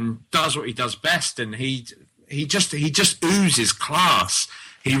there and does what he does best, and he just oozes class.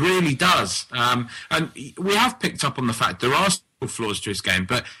 He really does. And we have picked up on the fact there are still flaws to his game,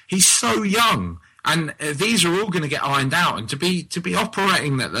 but he's so young, and these are all going to get ironed out. And to be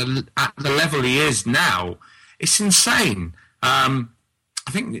operating at the level he is now, it's insane. I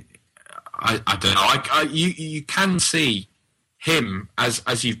think I don't know. You can see him,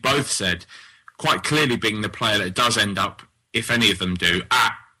 as you've both said, quite clearly being the player that does end up, if any of them do,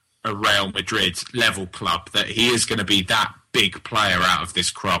 at a Real Madrid level club, that he is going to be that big player out of this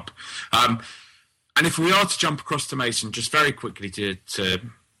crop. And if we are to jump across to Mason, just very quickly to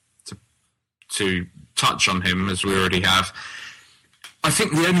touch on him, as we already have, I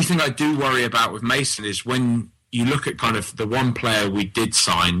think the only thing I do worry about with Mason is when you look at kind of the one player we did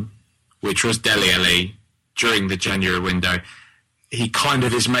sign, which was Dele Alli, during the January window, he kind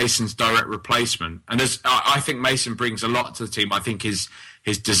of is Mason's direct replacement. And as I think Mason brings a lot to the team. I think his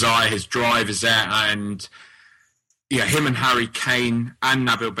desire, his drive is there. And him and Harry Kane and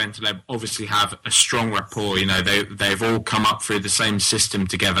Nabil Bentaleb obviously have a strong rapport. They've all come up through the same system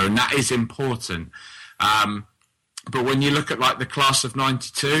together, and that is important. But when you look at like the class of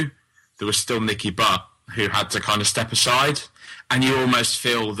 92, there was still Nicky Butt who had to kind of step aside. And you almost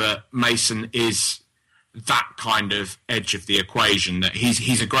feel that Mason is that kind of edge of the equation, that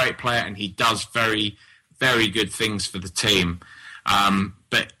he's a great player and he does very, very good things for the team.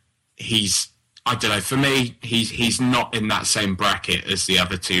 But I don't know, for me, he's not in that same bracket as the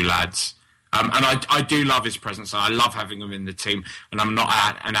other two lads. And I do love his presence. I love having him in the team, and I'm not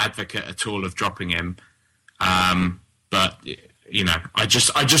an advocate at all of dropping him. But I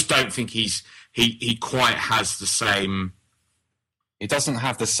just don't think he quite has the same. He doesn't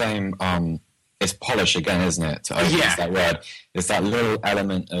have the same. It's polish again, isn't it? To overuse that word, it's that little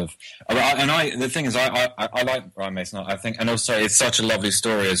element of. The thing is, I like Ryan Mason. I think, and also it's such a lovely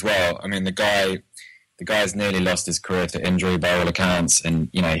story as well. I mean, the guy's nearly lost his career to injury by all accounts, and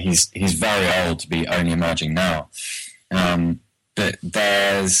he's very old to be only emerging now. But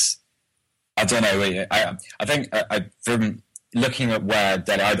there's, I don't know. I think from looking at where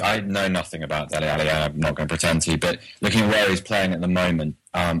I know nothing about Dele Alli. I'm not going to pretend to, but looking at where he's playing at the moment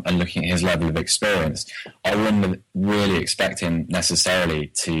and looking at his level of experience, I wouldn't really expect him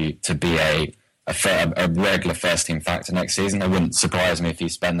necessarily to be a regular first team factor next season. It wouldn't surprise me if he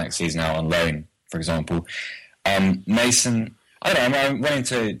spent next season out on loan, for example. Mason, I don't know. I'm willing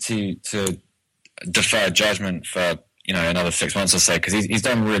to defer judgment for another 6 months or so, because he's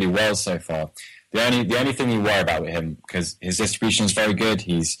done really well so far. The only thing you worry about with him, because his distribution is very good,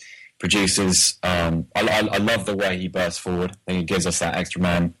 he's produces. I love the way he bursts forward. I think he gives us that extra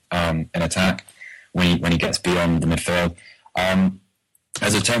man in attack when he gets beyond the midfield.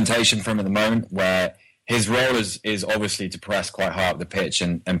 There's a temptation for him at the moment where his role is obviously to press quite hard up the pitch,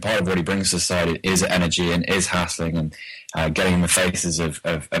 and part of what he brings to the side is energy and is hassling and getting in the faces of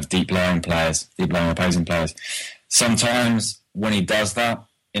deep-lying opposing players. Sometimes when he does that,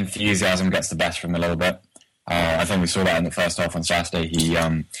 enthusiasm gets the best from him a little bit. I think we saw that in the first half on Saturday. He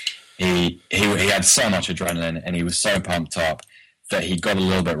had so much adrenaline and he was so pumped up that he got a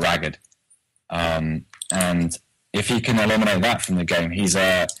little bit ragged. And if he can eliminate that from the game, he's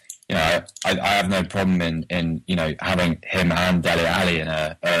I have no problem in having him and Dele Alli in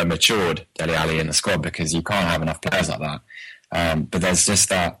a matured Dele Alli in the squad, because you can't have enough players like that. But there's just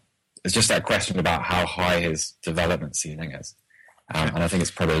that question about how high his development ceiling is, and I think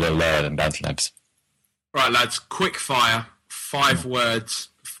it's probably a little lower than Bentaleb's. Right, lads, quick fire, 5 words.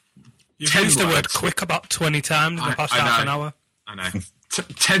 You've used the word quick about 20 times in the past half an hour. I know.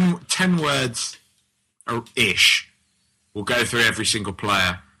 10 words ish. We'll go through every single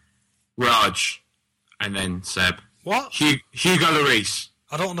player. Raj, and then Seb. What? Hugo Lloris.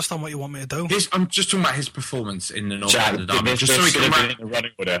 I don't understand what you want me to do. I'm just talking about his performance in the North Jack, London Derby. this should have been in the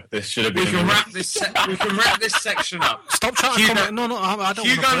running order. This should have been. We can wrap this section up. Stop trying to come up. No, I don't.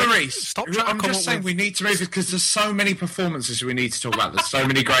 Hugo Lloris. Stop trying to come up. I'm just saying we need to move it because there's so many performances we need to talk about. There's so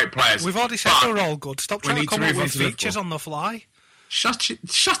many great players. We've already said they're all good. Stop trying to come up with features on the fly.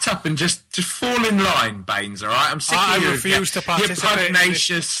 Shut up and just fall in line, Baines. All right, I'm sick of you. I refuse to participate. You're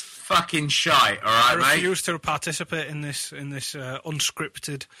pugnacious fucking shite. All right, mate. I refuse to participate in this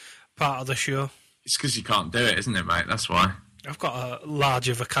unscripted part of the show. It's because you can't do it, isn't it, mate? That's why. I've got a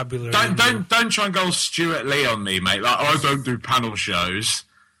larger vocabulary. Don't try and go Stuart Lee on me, mate. Like, I don't do panel shows.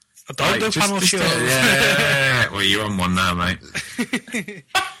 I don't do panel shows. Yeah. Well, you're on one now, mate.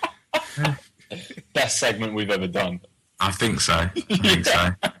 Best segment we've ever done. I think so.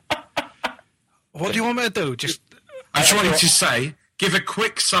 What do you want me to do? I just wanted to say, give a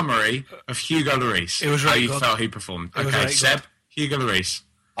quick summary of Hugo Lloris. It was really how you felt he performed. Okay, really Seb, Hugo Lloris.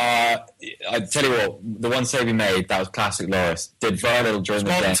 I tell you what, the one save he made, that was classic Lloris. Did very little during the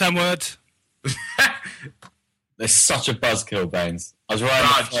game. More than 10 words. There's such a buzzkill, Baines. I was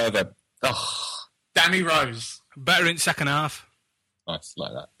right further. Danny Rose. Better in second half. Nice,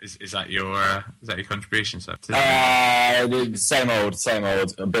 like that. Is that your contribution, Seb? Same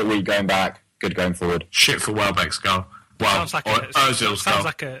old. A bit weak going back, good going forward. Shit for Welbeck's goal. Well, Ozil's goal. Sounds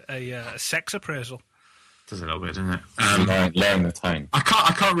like a sex appraisal. Does a little bit, doesn't it? Laying the tone. I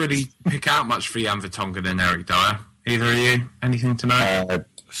can't really pick out much for Jan Vertonghen and Eric Dyer. Either of you? Anything to know?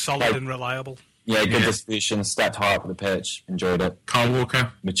 Solid and reliable. Yeah, good distribution, stepped high up on the pitch, enjoyed it. Kyle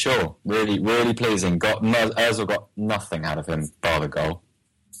Walker? Mature, really, really pleasing. Ozil got nothing out of him bar the goal.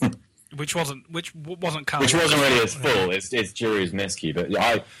 Which wasn't Kyle. Which wasn't really his fault. It's Giroud's miscue, but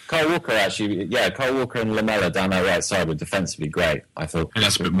Kyle Walker Kyle Walker and Lamella down that right side were defensively great. I thought. And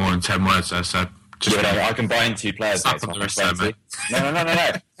that's a bit more than 10 words, though. So I can buy in 2 players. Stop on the rest of them, No.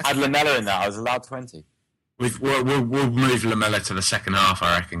 Had Lamella in that, I was allowed 20. We'll move Lamella to the second half,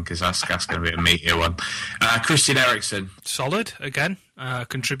 I reckon, because that's going to be a meatier one. Christian Eriksen. Solid, again.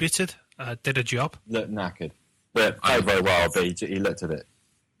 Contributed. Did a job. Looked knackered. But played very well, but he looked a bit,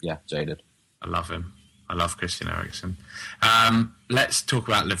 jaded. I love him. I love Christian Eriksen. Let's talk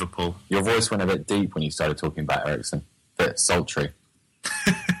about Liverpool. Your voice went a bit deep when you started talking about Eriksen. A bit sultry.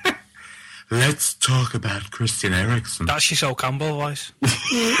 Let's talk about Christian Eriksen. That's your Sol Campbell voice.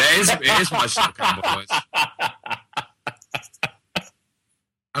 It is my Sol Campbell voice.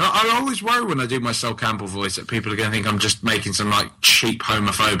 And I always worry when I do my Sol Campbell voice that people are going to think I'm just making some cheap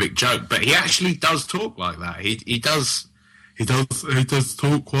homophobic joke. But he actually does talk like that. He does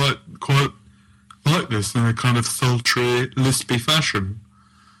talk quite like this in a kind of sultry, lispy fashion.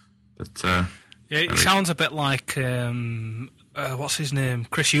 But it sounds a bit like what's his name?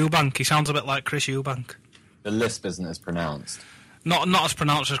 Chris Eubank. He sounds a bit like Chris Eubank. The lisp isn't as pronounced. Not as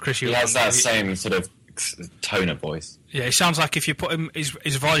pronounced as Chris Eubank. He has that same sort of tone of voice. Yeah, he sounds like if you put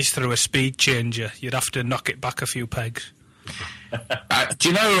his voice through a speed changer, you'd have to knock it back a few pegs. Do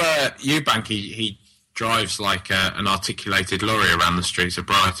you know Eubank? He drives like an articulated lorry around the streets of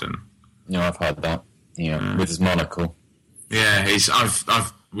Brighton. Yeah, I've heard that. Yeah, with his monocle. Yeah,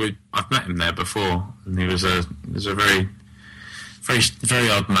 I've met him there before, and he was a very, very, very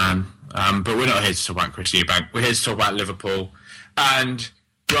odd man. But we're not here to talk about Chris Eubank. We're here to talk about Liverpool, and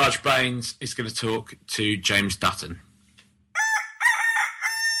Raj Baines is going to talk to James Dutton.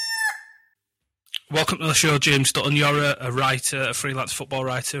 Welcome to the show, James Dutton. You're a writer, a freelance football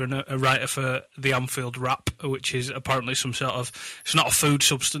writer, and a writer for the Anfield Rap, which is apparently some sort of... It's not a food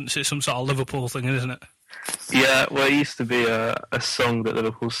substance, it's some sort of Liverpool thing, isn't it? Yeah, well, it used to be a song that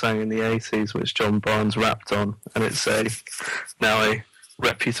Liverpool sang in the 80s, which John Barnes rapped on, and it's now a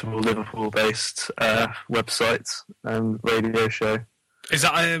reputable Liverpool-based website and radio show. Is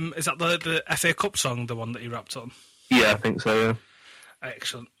that the FA Cup song, the one that you rapped on? Yeah, I think so. Yeah.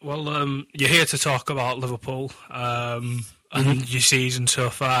 Excellent. Well, you're here to talk about Liverpool and your season so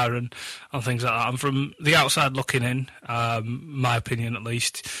far and things like that. And from the outside looking in, my opinion at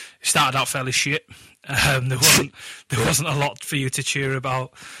least, it started out fairly shit. There wasn't a lot for you to cheer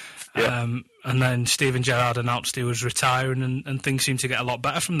about. Yeah. And then Steven Gerrard announced he was retiring, and things seemed to get a lot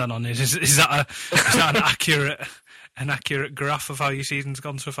better from then on. Is that an accurate graph of how your season's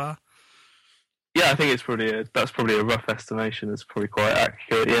gone so far? Yeah, I think that's probably a rough estimation. It's probably quite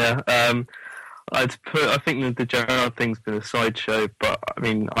accurate. Yeah, I think the Gerrard thing's been a sideshow, but I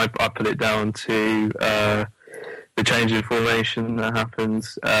mean, I put it down to the change in formation that happened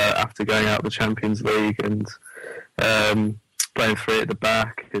after going out of the Champions League and playing three at the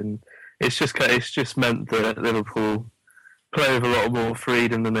back, and it's just meant that Liverpool play with a lot more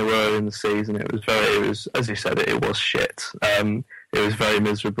freedom than they were in the season. It was as you said, it was shit. It was very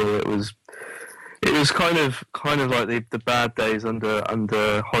miserable. It was kind of like the bad days under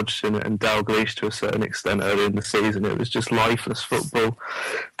Hodgson and Dalglish to a certain extent early in the season. It was just lifeless football,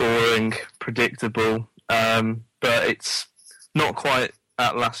 boring, predictable. But it's not quite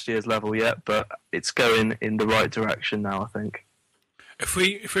at last year's level yet, but it's going in the right direction now, I think. If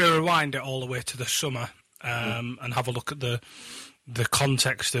we rewind it all the way to the summer and have a look at the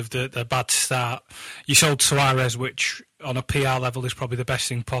context of the bad start, you sold Suarez, which on a PR level is probably the best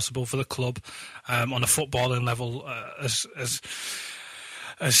thing possible for the club. On a footballing level, as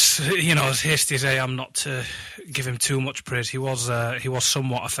you know, as hasty as I am not to give him too much praise, he was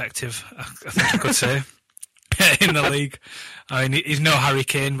somewhat effective, I think you could say, in the league. I mean, he's no Harry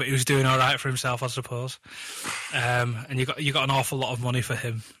Kane, but he was doing all right for himself, I suppose. And you got an awful lot of money for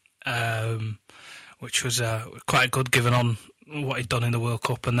him, which was quite good given on what he'd done in the World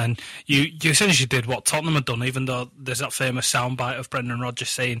Cup. And then you essentially did what Tottenham had done, even though there's that famous soundbite of Brendan Rodgers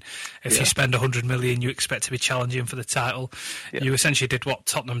saying, if you spend 100 million, you expect to be challenging for the title. Yeah. You essentially did what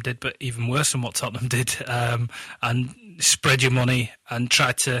Tottenham did, but even worse than what Tottenham did, and spread your money and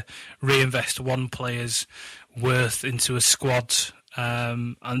tried to reinvest one player's worth into a squad.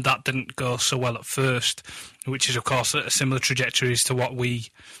 And that didn't go so well at first, which is, of course, a similar trajectory to what we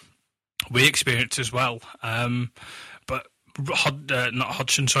experienced as well. But Rodgers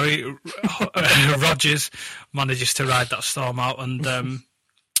manages to ride that storm out, and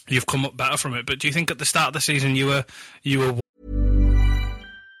you've come up better from it. But do you think at the start of the season you were?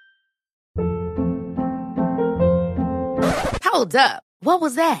 Hold up. What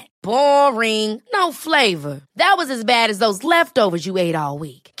was that? Boring. No flavor. That was as bad as those leftovers you ate all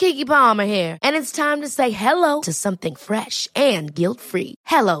week. Keke Palmer here, and it's time to say hello to something fresh and guilt-free.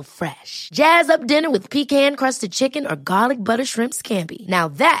 Hello Fresh. Jazz up dinner with pecan-crusted chicken or garlic butter shrimp scampi. Now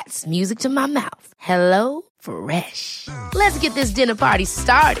that's music to my mouth. Hello Fresh. Let's get this dinner party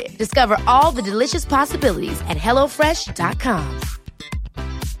started. Discover all the delicious possibilities at HelloFresh.com.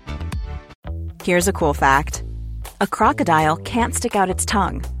 Here's a cool fact. A crocodile can't stick out its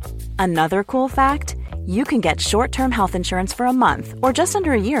tongue. Another cool fact, you can get short-term health insurance for a month or just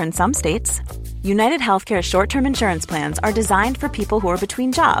under a year in some states. United Healthcare short-term insurance plans are designed for people who are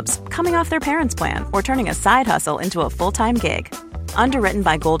between jobs, coming off their parents' plan, or turning a side hustle into a full-time gig. Underwritten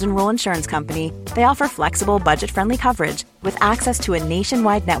by Golden Rule Insurance Company, they offer flexible, budget-friendly coverage with access to a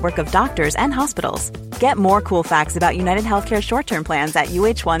nationwide network of doctors and hospitals. Get more cool facts about United Healthcare short-term plans at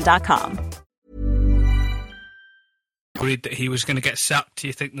uh1.com. Worried that he was going to get sacked? Do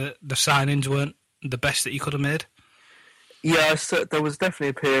you think that the signings weren't the best that you could have made? Yeah, so there was definitely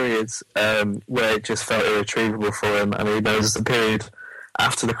a period where it just felt irretrievable for him. I mean, there was the period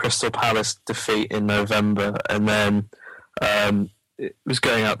after the Crystal Palace defeat in November, and then it was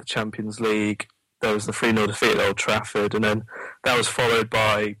going out the Champions League. There was the 3-0 defeat at Old Trafford, and then that was followed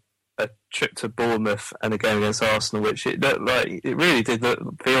by a trip to Bournemouth and a game against Arsenal, which it really did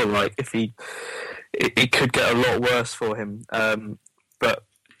feel like it could get a lot worse for him. But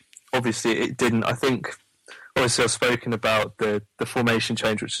obviously it didn't. I think, obviously I've spoken about the formation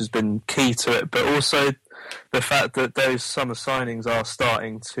change, which has been key to it, but also the fact that those summer signings are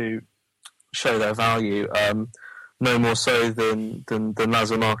starting to show their value. No more so than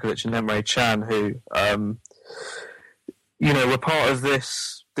Lazar Markovic and Emre Can, who were part of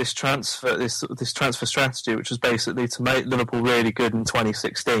this transfer strategy, which was basically to make Liverpool really good in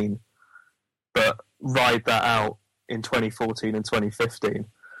 2016, but ride that out in 2014 and 2015.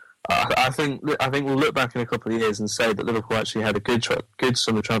 I think we'll look back in a couple of years and say that Liverpool actually had a good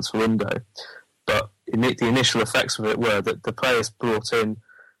summer transfer window, but the initial effects of it were that the players brought in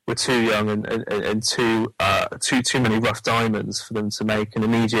too young and too many rough diamonds for them to make an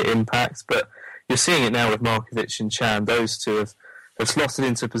immediate impact. But you're seeing it now with Markovic and Chan. Those two have slotted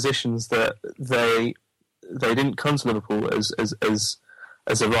into positions that they didn't come to Liverpool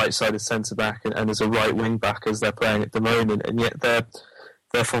as a right-sided centre-back and as a right wing-back as they're playing at the moment, and yet they're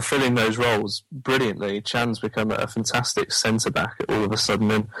fulfilling those roles brilliantly. Chan's become a fantastic centre-back all of a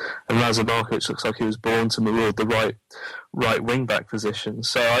sudden, and Lazar Markovic looks like he was born to wield the right wing-back position.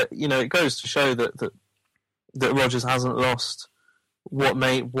 So, it goes to show that Rodgers hasn't lost what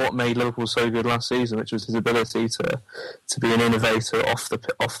made Liverpool so good last season, which was his ability to be an innovator off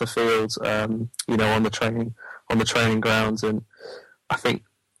the field, on the training grounds. And I think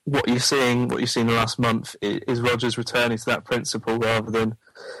what you're seeing in the last month is Rodgers returning to that principle rather than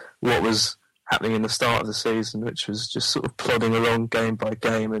what was happening in the start of the season, which was just sort of plodding along game by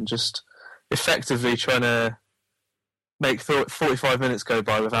game and just effectively trying to make 45 minutes go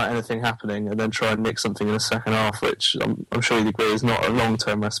by without anything happening and then try and nick something in the second half, which I'm sure you'd agree is not a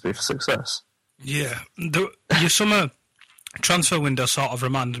long-term recipe for success. Yeah. Your summer transfer window sort of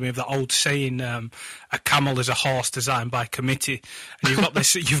reminded me of that old saying, a camel is a horse designed by committee. And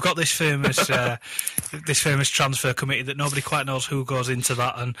you've got this famous transfer committee that nobody quite knows who goes into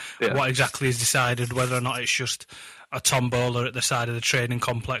that and what exactly is decided, whether or not it's just a tombola at the side of the training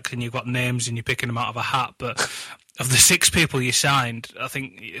complex and you've got names and you're picking them out of a hat. But of the 6 people you signed, I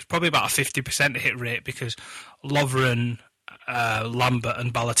think it's probably about a 50% hit rate because Lovren, Lambert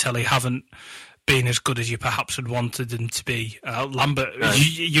and Balotelli haven't been as good as you perhaps had wanted them to be. Lambert,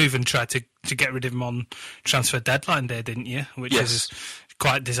 you even tried to get rid of him on transfer deadline day, didn't you? Which is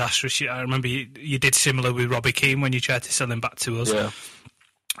quite disastrous. I remember you did similar with Robbie Keane when you tried to sell him back to us. Yeah.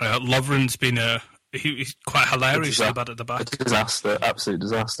 Lovren's been he's quite hilariously bad at the back. A disaster, absolute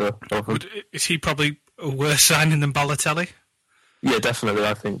disaster. Is he probably a worse signing than Balotelli? Yeah, definitely,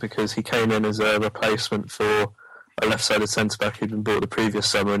 I think, because he came in as a replacement for a left-sided centre-back who'd been bought the previous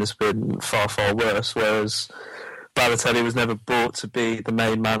summer and has been far, far worse, whereas Balotelli was never brought to be the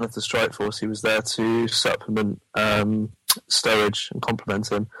main man of the strike force. He was there to supplement Sturridge and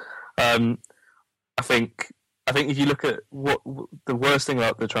complement him. I think if you look at what the worst thing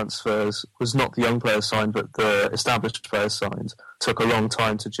about the transfers was not the young players signed, but the established players signed took a long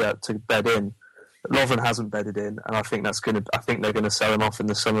time to bed in. Lovren hasn't bedded in, and I think they're going to sell him off in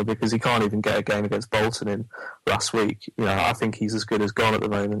the summer because he can't even get a game against Bolton in last week. I think he's as good as gone at the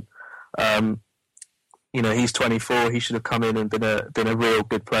moment. He's 24. He should have come in and been a real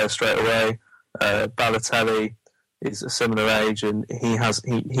good player straight away. Balotelli is a similar age, and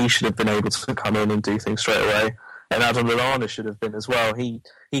he should have been able to come in and do things straight away. And Adam Lallana should have been as well. He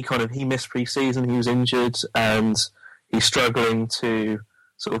missed pre-season. He was injured, and he's struggling to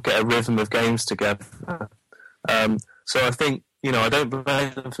sort of get a rhythm of games together. So I think, I don't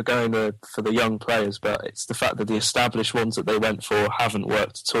blame them for going for the young players, but it's the fact that the established ones that they went for haven't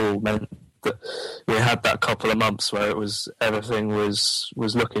worked at all meant that we had that couple of months where everything was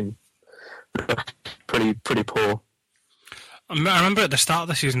looking pretty poor. I remember at the start of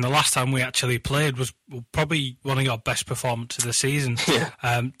the season, the last time we actually played was probably one of your best performances of the season. Yeah.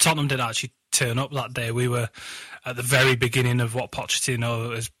 Tottenham didn't actually turn up that day. We were at the very beginning of what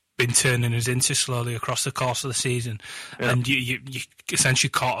Pochettino has been turning us into slowly across the course of the season. Yeah. And you essentially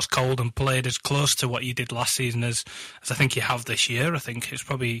caught us cold and played as close to what you did last season as I think you have this year. I think it's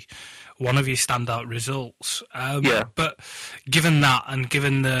probably one of your standout results. But given that and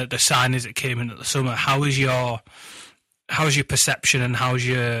given the signings that came in at the summer, how is your perception and how's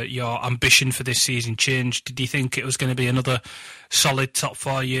your ambition for this season changed? Did you think it was going to be another solid top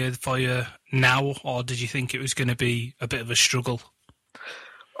 4 year for you now, or did you think it was going to be a bit of a struggle?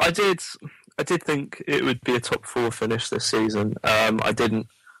 I did think it would be a top 4 finish this season. I don't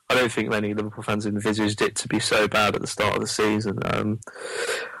think many Liverpool fans envisaged it to be so bad at the start of the season.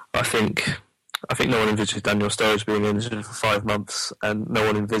 I think no one envisaged Daniel Sturridge being injured for 5 months, and no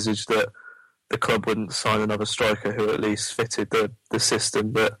one envisaged that the club wouldn't sign another striker who at least fitted the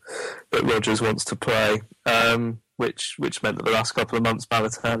system that Rodgers wants to play, which meant that the last couple of months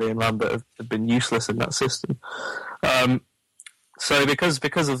Balotelli and Lambert have been useless in that system. So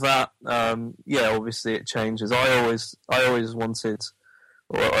because of that, obviously it changes. I was always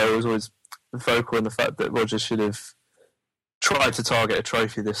vocal in the fact that Rodgers should have tried to target a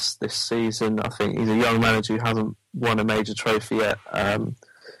trophy this season. I think he's a young manager who hasn't won a major trophy yet, and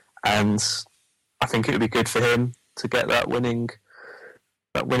I think it would be good for him to get that winning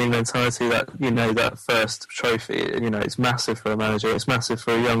mentality, that first trophy. It's massive for a manager. It's massive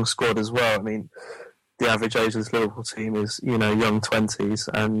for a young squad as well. I mean, the average age of this Liverpool team is, young 20s,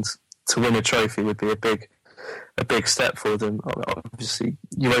 and to win a trophy would be a big a big step for them. Obviously,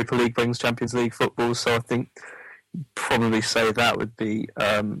 Europa League brings Champions League football, so I think probably say that would be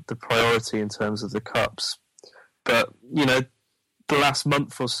the priority in terms of the cups. But the last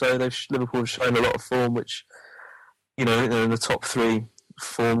month or so, Liverpool have shown a lot of form, which in the top three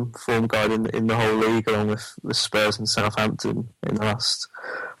form guide in the whole league, along with Spurs and Southampton in the last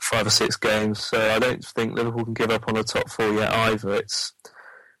 5 or 6 games. So I don't think Liverpool can give up on the top 4 yet either. It's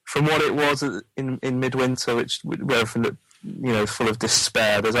from what it was in midwinter, where everything looked full of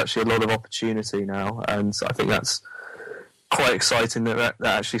despair. There's actually a lot of opportunity now, and I think that's quite exciting that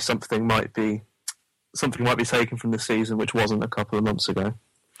actually something might be taken from the season which wasn't a couple of months ago.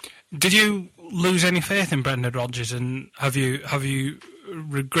 Did you lose any faith in Brendan Rodgers, and have you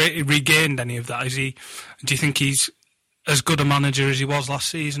regained any of that? Do you think he's as good a manager as he was last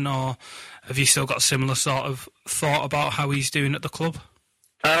season, or have you still got a similar sort of thought about how he's doing at the club?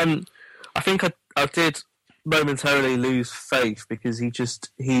 I think I did momentarily lose faith because he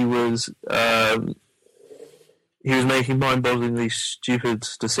was making mind-bogglingly stupid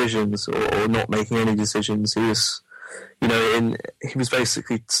decisions, or not making any decisions. He was, he was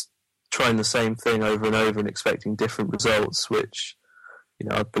basically trying the same thing over and over and expecting different results, which,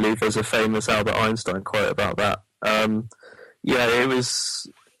 I believe there's a famous Albert Einstein quote about that. It was,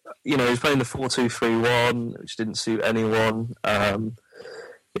 he was playing the 4-2-3-1, which didn't suit anyone.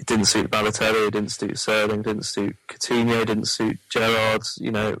 It didn't suit Balotelli, it didn't suit Sterling, it didn't suit Coutinho, it didn't suit Gerrard,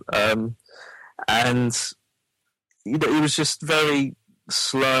 and it was just very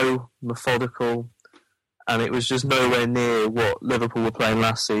slow, methodical, and it was just nowhere near what Liverpool were playing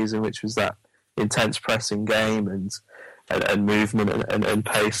last season, which was that intense pressing game and movement and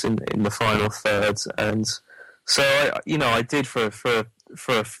pace in the final third. And so I did for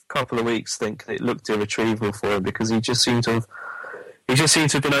a couple of weeks think it looked irretrievable for him, because he just seemed to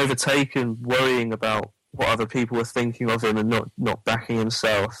have been overtaken, worrying about what other people were thinking of him and not backing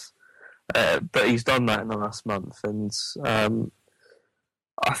himself. But he's done that in the last month, and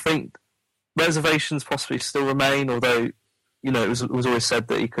I think reservations possibly still remain, although it was always said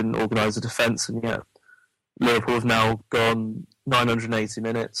that he couldn't organise a defence, and yet Liverpool have now gone 980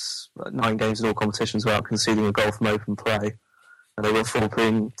 minutes, 9 games in all competitions without conceding a goal from open play, and they've got 4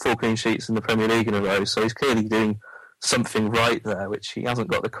 clean sheets in the Premier League in a row, so he's clearly doing something right there, which he hasn't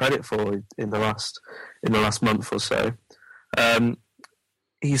got the credit for in the last month or so.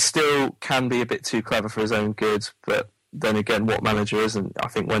 He still can be a bit too clever for his own good, but then again, what manager isn't? I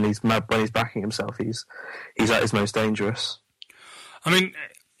think when he's backing himself, he's at his most dangerous. I mean,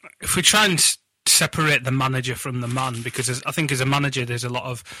 if we try and separate the manager from the man, because I think as a manager there's a lot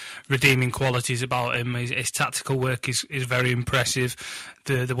of redeeming qualities about him. His tactical work is very impressive.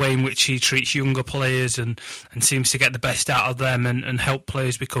 The way in which he treats younger players and seems to get the best out of them and help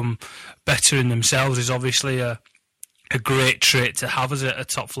players become better in themselves is obviously a great trait to have as a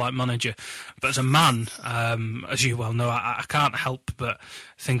top-flight manager. But as a man, as you well know, I can't help but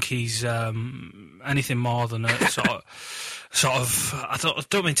think he's anything more than a sort of I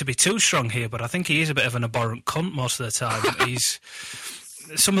don't mean to be too strong here, but I think he is a bit of an abhorrent cunt most of the time. He's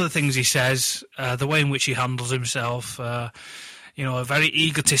some of the things he says, the way in which he handles himself, a very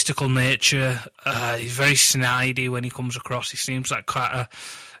egotistical nature. He's very snidey when he comes across. He seems like quite a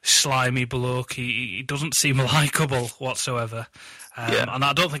slimy bloke. He doesn't seem likeable whatsoever. And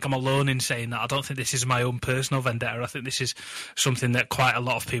I don't think I'm alone in saying that. I don't think this is my own personal vendetta. I think this is something that quite a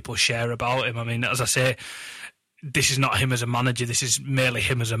lot of people share about him. I mean, as I say, this is not him as a manager, this is merely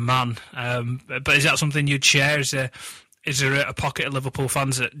him as a man. But is that something you'd share? Is there a pocket of Liverpool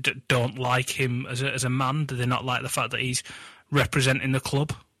fans that don't like him as a man? Do they not like the fact that he's representing the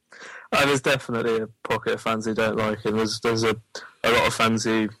club? There's definitely a pocket of fans who don't like him. There's a lot of fans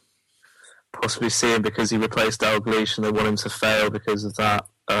who possibly see him because he replaced Dalglish and they want him to fail because of that.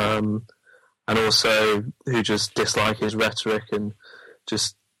 And also who just dislike his rhetoric and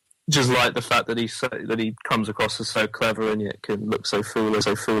just like the fact that he comes across as so clever and yet can look so foolish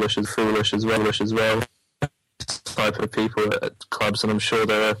as well. Type of people at clubs, and I'm sure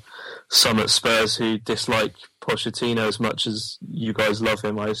there are some at Spurs who dislike Pochettino as much as you guys love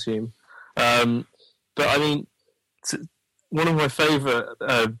him, I assume. But I mean, one of my favourite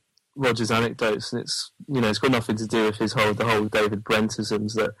Rodgers anecdotes, and it's got nothing to do with the whole David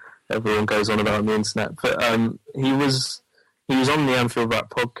Brentisms that everyone goes on about on the internet. But he was on the Anfield Wrap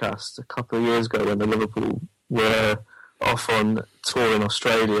podcast a couple of years ago when the Liverpool were off on tour in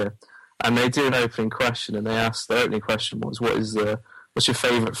Australia, and they did an opening question, and their opening question was, what's your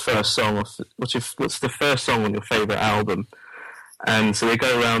favourite first song? What's the first song on your favourite album? And so they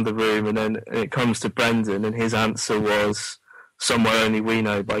go around the room, and then it comes to Brendan, and his answer was Somewhere Only We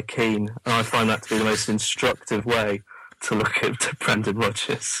Know by Keane, and I find that to be the most instructive way to look at Brendan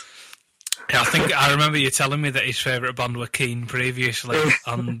Rodgers. Yeah, I think I remember you telling me that his favourite band were Keane previously,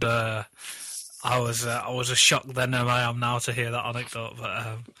 and I was as shocked then as I am now to hear that anecdote. But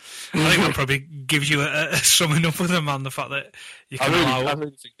I think that probably gives you a summing up of the man, the fact that you can I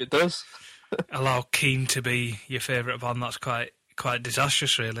really think it does. allow Keane to be your favourite band. That's quite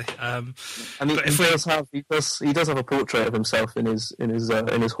disastrous, really. And he does have a portrait of himself in his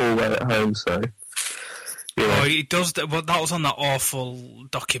hallway at home. So, yeah. Oh, he does. But that was on that awful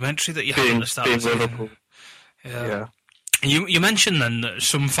documentary that you had on the start. Liverpool. Yeah. You mentioned then that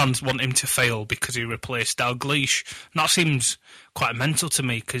some fans want him to fail because he replaced Dalglish. And that seems quite mental to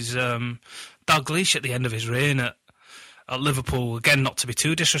me because Dalglish at the end of his reign at Liverpool, again, not to be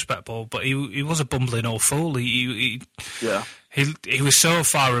too disrespectful, but he was a bumbling old fool. He was so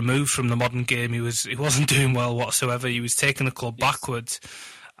far removed from the modern game. He wasn't doing well whatsoever. He was taking the club backwards.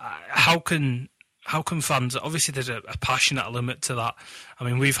 How can fans? Obviously, there's a passionate element to that. I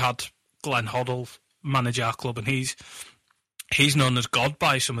mean, we've had Glenn Hoddle manage our club, and he's known as God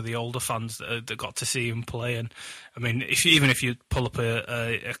by some of the older fans that got to see him play. And I mean, even if you pull up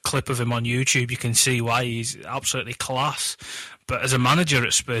a clip of him on YouTube, you can see why he's absolutely class. But as a manager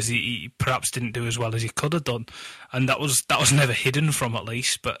at Spurs, he perhaps didn't do as well as he could have done, and that was never hidden from, at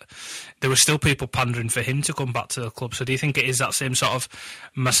least. But there were still people pandering for him to come back to the club. So do you think it is that same sort of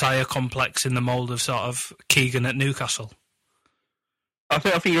Messiah complex in the mould of sort of Keegan at Newcastle? I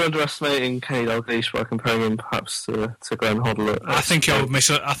think you're underestimating Kenny Dalglish by comparing him perhaps to Glenn Hoddle. I think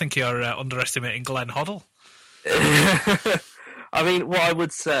you're underestimating Glenn Hoddle. I mean, what I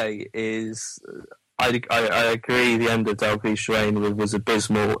would say is I agree. The end of Dalglish's reign was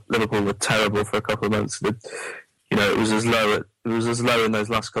abysmal. Liverpool were terrible for a couple of months. It was as low in those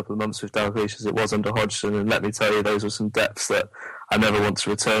last couple of months with Dalglish as it was under Hodgson. And let me tell you, those were some depths that I never want to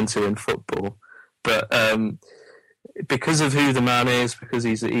return to in football. But because of who the man is, because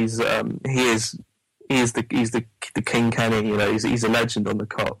he is the King Kenny. You know, he's a legend on the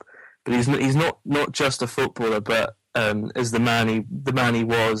Kop. But he's not just a footballer, but as the man he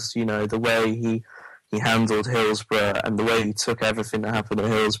was. You know, the way he handled Hillsborough and the way he took everything that happened at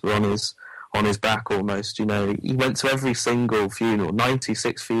Hillsborough on his back almost. You know, he went to every single funeral,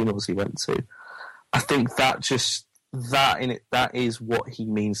 96 funerals he went to. I think that is what he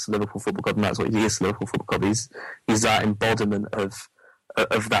means to Liverpool Football Club, and that's what he is to Liverpool Football Club. He's that embodiment of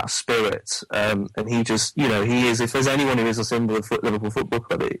that spirit, and he just, you know, he is. If there's anyone who is a symbol of Liverpool Football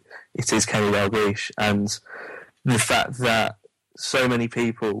Club, it is Kenny Dalglish. And the fact that so many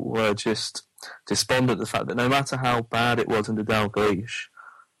people were just despondent, the fact that no matter how bad it was under Dalglish,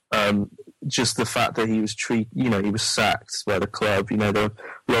 just the fact that he was sacked by the club. You know, there were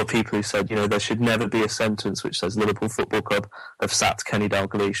a lot of people who said, you know, there should never be a sentence which says Liverpool Football Club have sacked Kenny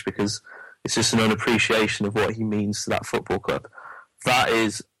Dalglish, because it's just an unappreciation of what he means to that football club. That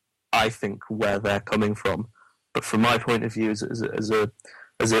is, I think, where they're coming from. But from my point of view, as a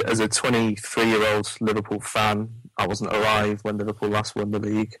 23-year-old Liverpool fan, I wasn't alive when Liverpool last won the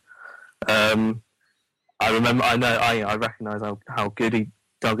league. I recognise how good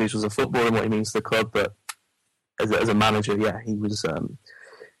Dalglish was a footballer and what he means to the club, but as a manager, yeah, he was a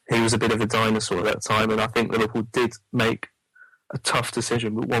bit of a dinosaur at that time, and I think Liverpool did make a tough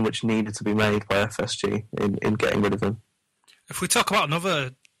decision, but one which needed to be made by FSG in getting rid of him. If we talk about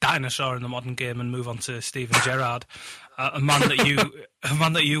another dinosaur in the modern game and move on to Steven Gerrard, a man that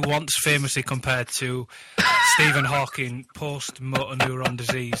you once famously compared to Stephen Hawking post motor neuron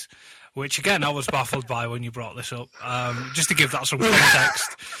disease, which again I was baffled by when you brought this up. Just to give that some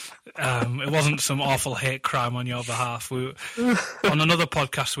context, it wasn't some awful hate crime on your behalf. On another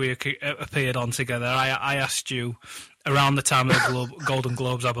podcast we appeared on together, I asked you around the time of the Golden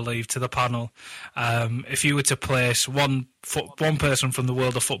Globes, I believe, to the panel, if you were to place one person from the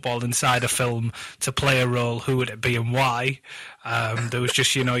world of football inside a film to play a role, who would it be and why? There was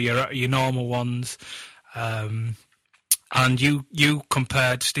just, you know, your normal ones. And you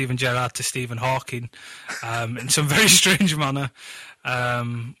compared Steven Gerrard to Stephen Hawking in some very strange manner,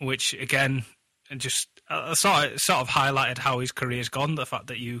 which again just sort of highlighted how his career's gone. The fact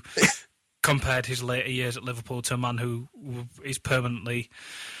that you compared his later years at Liverpool to a man who is permanently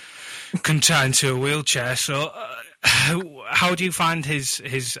confined to a wheelchair. So how do you find his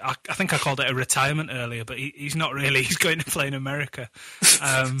I think I called it a retirement earlier, but he's not really. He's going to play in America,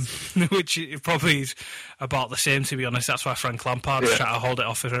 which probably is about the same, to be honest. That's why Frank Lampard is trying to hold it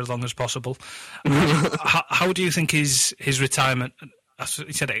off for as long as possible. How do you think his retirement...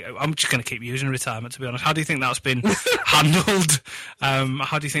 He said, I'm just going to keep using retirement, to be honest. How do you think that's been handled?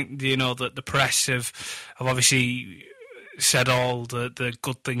 How do you think, you know, that the press have obviously said all the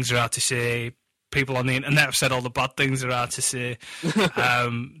good things there are to say. People on the internet have said all the bad things there are to say.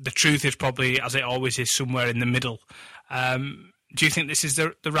 The truth is probably, as it always is, somewhere in the middle. Do you think this is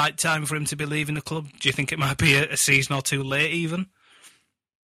the right time for him to be leaving the club? Do you think it might be a season or two late even?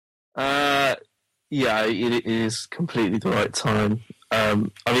 Yeah, it is completely the right time. I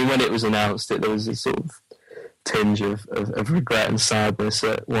mean, when it was announced, there was a sort of tinge of regret and sadness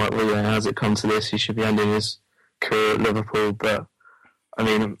that, has it come to this? He should be ending his career at Liverpool. But, I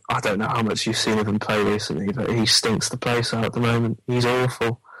mean, I don't know how much you've seen of him play recently, but he stinks the place out at the moment. He's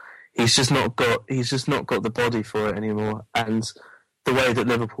awful. He's just not got the body for it anymore. And the way that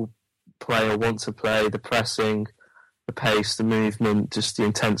Liverpool play or want to play, the pressing, the pace, the movement, just the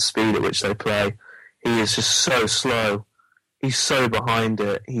intense speed at which they play, he is just so slow. He's so behind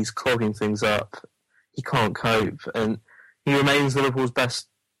it. He's clogging things up. He can't cope, and he remains Liverpool's best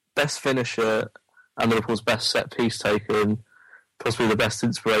finisher and Liverpool's best set piece taker, and possibly the best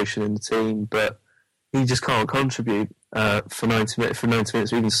inspiration in the team. But he just can't contribute for 90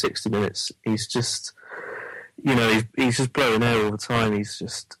 minutes, or even 60 minutes. He's just, he's just blowing air all the time.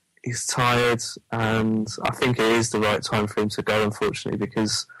 He's tired, and I think it is the right time for him to go, unfortunately,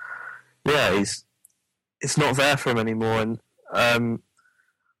 because it's not there for him anymore. And I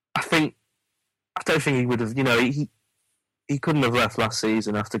don't think he would have, he couldn't have left last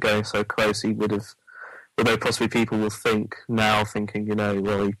season after going so close. He would have, although possibly people will think now, thinking, he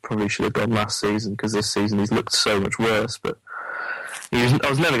probably should have gone last season because this season he's looked so much worse. But that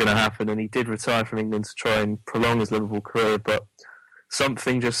was never going to happen, and he did retire from England to try and prolong his Liverpool career. But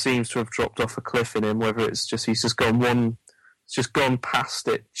something just seems to have dropped off a cliff in him, whether it's just he's just gone past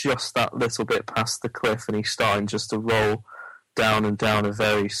it, just that little bit past the cliff, and he's starting just to roll down and down a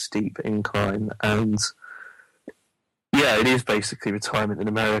very steep incline. And it is basically retirement in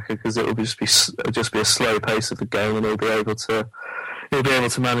America, because it will just be a slow pace of the game, and he'll be able to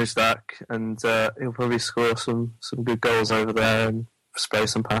manage that, and he'll probably score some good goals over there and spray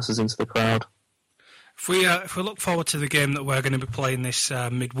some passes into the crowd. If we look forward to the game that we're going to be playing this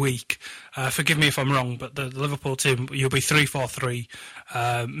midweek, forgive me if I'm wrong, but the Liverpool team, you'll be 3-4-3,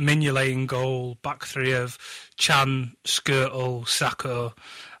 Mignolet in goal, back three of Chan, Skrtel, Sakho,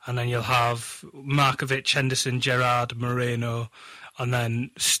 and then you'll have Markovic, Henderson, Gerrard, Moreno, and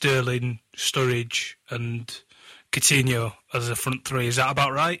then Sterling, Sturridge, and Coutinho as a front three. Is that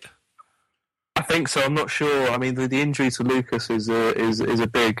about right? I think so. I'm not sure. I mean, the injury to Lucas is a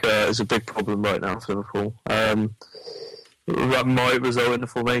big problem right now for Liverpool. That might result in a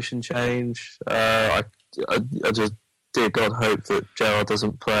formation change. I just, dear God, hope that Gerrard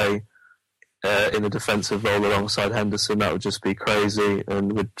doesn't play in a defensive role alongside Henderson. That would just be crazy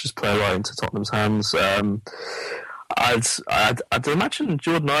and would just play right into Tottenham's hands. I'd imagine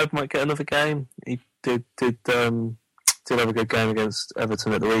Jordan Ibe might get another game. He did have a good game against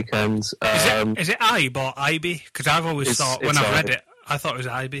Everton at the weekend. Is it Ibe or Ibe? Because I've always thought, when I've read it, I thought it was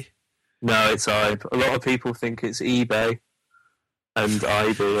Ibe. No, it's Ibe. A lot of people think it's eBay and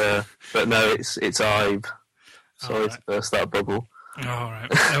Ibe, but no, it's Ibe. Sorry to burst that bubble. All right.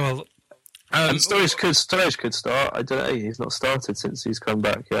 Well, and Sturridge could start. I don't know. He's not started since he's come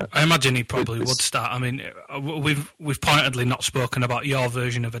back yet. I imagine he probably would start. I mean, we've pointedly not spoken about your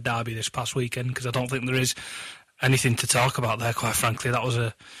version of a derby this past weekend, because I don't think there is anything to talk about there, quite frankly. That was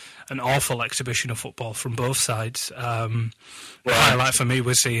an awful exhibition of football from both sides. The highlight for me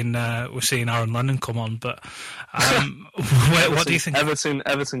was seeing Aaron Lennon come on. But what do you think?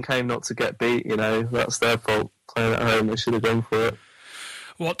 Everton came not to get beat. That's their fault. Playing at home, they should have gone for it.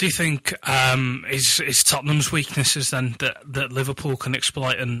 What do you think is Tottenham's weaknesses then that Liverpool can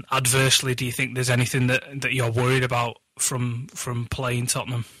exploit? And adversely, do you think there's anything that you're worried about from playing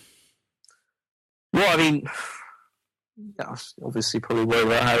Tottenham? Well, I mean, obviously probably worried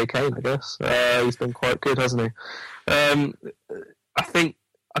about Harry Kane, I guess. He's been quite good, hasn't he? I think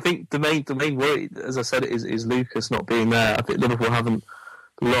the main worry, as I said, is Lucas not being there. I think Liverpool haven't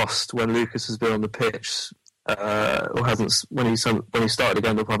lost when Lucas has been on the pitch, or hasn't when he started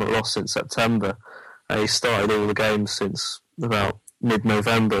again. Liverpool haven't lost since September. He started all the games since about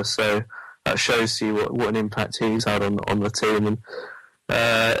mid-November, so that shows you what an impact he's had on the team. And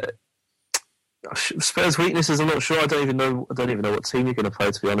Spurs' weaknesses, I'm not sure. I don't even know what team you're going to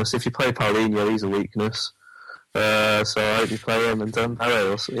play, to be honest. If you play Paulinho, he's a weakness. So I hope you play him and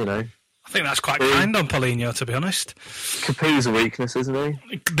Dembele, I think that's quite kind on Paulinho, to be honest. Capu's a weakness, isn't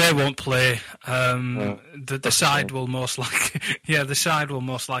he? They won't play. The side will most likely, the side will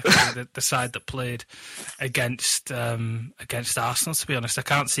most likely be the side that played against Arsenal. To be honest, I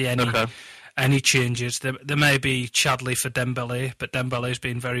can't see any changes. There may be Chadley for Dembele, but Dembele's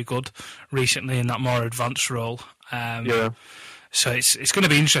been very good recently in that more advanced role. So it's going to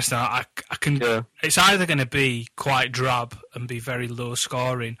be interesting. I can. Yeah. It's either going to be quite drab and be very low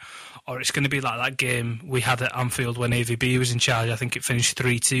scoring, or it's going to be like that game we had at Anfield when AVB was in charge. I think it finished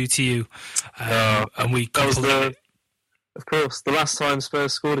 3-2 to you, and we. Of course, the last time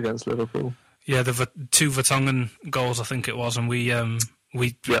Spurs scored against Liverpool. Yeah, the 2 Vertonghen goals, I think it was, and we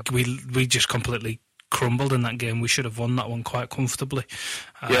just completely crumbled in that game. We should have won that one quite comfortably.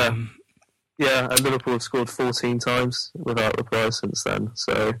 Yeah, and Liverpool have scored 14 times without reply since then.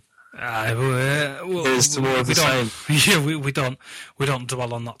 So it's more of the same. Yeah, we don't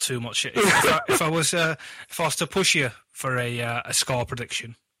dwell on that too much. If I was to push you for a score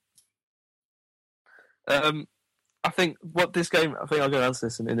prediction, I think what this game. I think I'm going to answer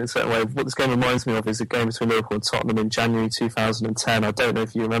this in a certain way. What this game reminds me of is a game between Liverpool and Tottenham in January 2010. I don't know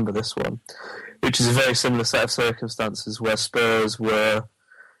if you remember this one, which is a very similar set of circumstances where Spurs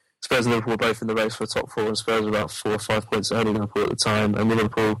and Liverpool were both in the race for the top 4, and Spurs were about 4 or 5 points early Liverpool at the time. And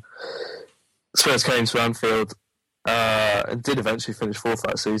Spurs came to Anfield and did eventually finish 4th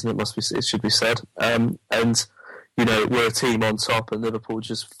that season. It should be said. And we're a team on top, and Liverpool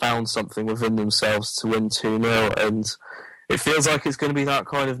just found something within themselves to win 2-0. And it feels like it's going to be that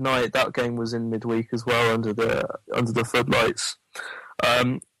kind of night. That game was in midweek as well, under the floodlights.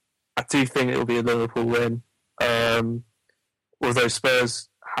 I do think it will be a Liverpool win. Although Spurs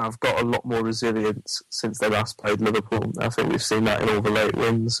have got a lot more resilience since they last played Liverpool. I think we've seen that in all the late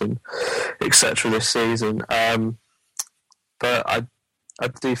wins and etc. this season. But I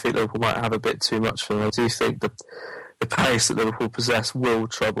do think Liverpool might have a bit too much for them. I do think that the pace that Liverpool possess will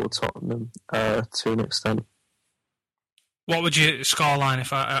trouble Tottenham to an extent. What would you scoreline?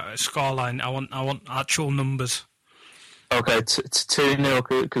 I want actual numbers. Okay,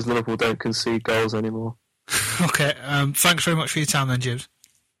 2-0 because Liverpool don't concede goals anymore. Okay, thanks very much for your time then, James.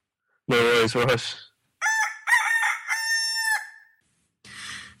 No worries, Rush.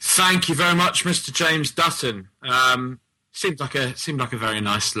 Thank you very much, Mr. James Dutton. Seemed like a very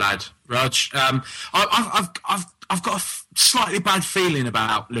nice lad, Raj. I've got a slightly bad feeling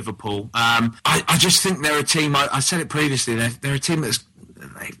about Liverpool. I just think they're a team. I said it previously. They're a team that's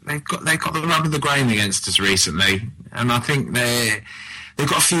they've got the rub of the grain against us recently, and I think they've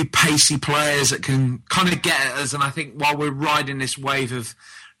got a few pacey players that can kind of get at us. And I think while we're riding this wave of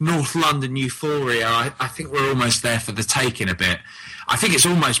North London euphoria, I think we're almost there for the taking a bit. I think it's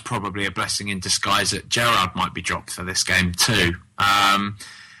almost probably a blessing in disguise that Gerrard might be dropped for this game too. I'll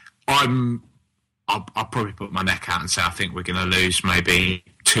probably put my neck out and say I think we're going to lose maybe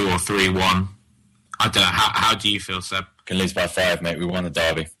 2 or 3-1. I don't know. How do you feel, Seb? Can lose by 5, mate. We won the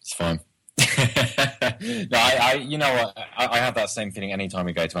derby. It's fine. No, you know what? I have that same feeling anytime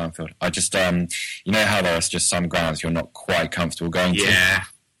we go to Anfield. I just, you know how there's just some grounds you're not quite comfortable going to. Yeah.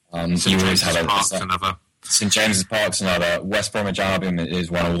 St James's Park's another. West Bromwich Albion is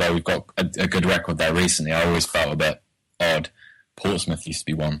one, although we've got a good record there recently. I always felt a bit odd. Portsmouth used to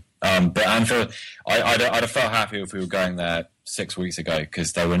be one. But Anfield, I'd have felt happy if we were going there 6 weeks ago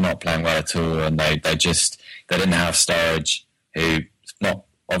because they were not playing well at all, and they didn't have Sturridge, who's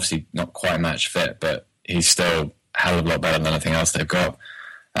obviously not quite match fit, but he's still a hell of a lot better than anything else they've got.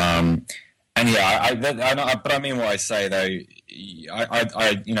 And yeah, but I mean what I say though.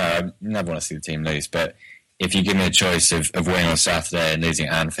 I never want to see the team lose, but if you give me a choice of winning on Saturday and losing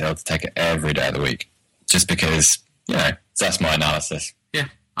at Anfield, to take it every day of the week, just because that's my analysis. Yeah,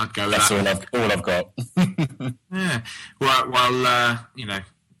 I'd go with that. That's all I've got. Yeah. Well,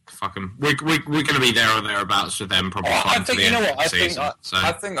 fuck them. We're going to be there or thereabouts with them probably. I think you know what. I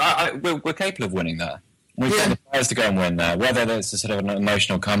think we're capable of winning there. We've got the players to go and win there. Whether it's a sort of an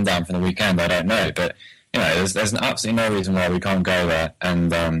emotional come down from the weekend, I don't know. But there's absolutely no reason why we can't go there.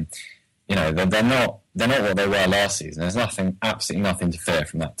 And they're not what they were last season. There's absolutely nothing to fear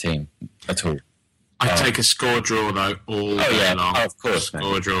from that team at all. I'd take a score draw though all day long. Oh, of course,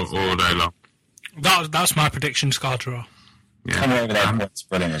 score draw all day long. That's my prediction. Score draw. Yeah. Come over there. That's a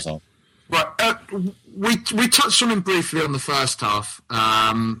brilliant result. Right, we touched on him briefly on the first half.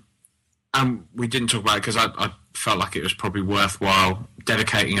 And we didn't talk about it because I felt like it was probably worthwhile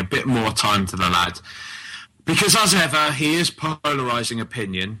dedicating a bit more time to the lad. Because as ever, he is polarising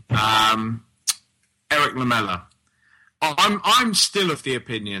opinion. Eric Lamela. I'm still of the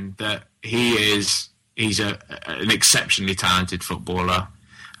opinion that he's an exceptionally talented footballer.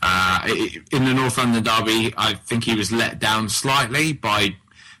 In the North London derby, I think he was let down slightly by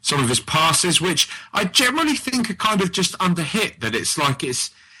some of his passes, which I generally think are kind of just underhit. That it's like it's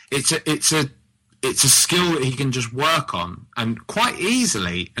a skill that he can just work on and quite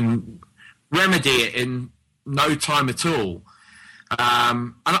easily and remedy it in no time at all.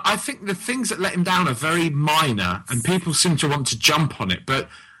 And I think the things that let him down are very minor, and people seem to want to jump on it. But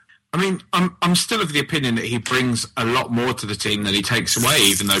I mean, I'm still of the opinion that he brings a lot more to the team than he takes away,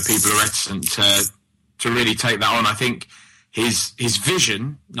 even though people are reticent to really take that on. I think his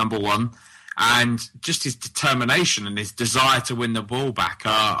vision, number one, and just his determination and his desire to win the ball back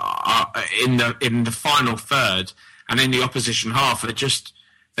are in the final third and in the opposition half are just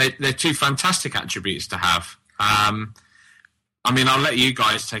they're two fantastic attributes to have. I mean, I'll let you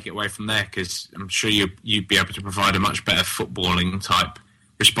guys take it away from there because I'm sure you'd be able to provide a much better footballing type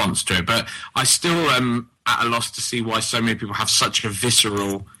response to it. But I still am at a loss to see why so many people have such a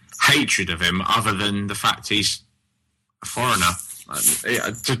visceral hatred of him, other than the fact he's a foreigner.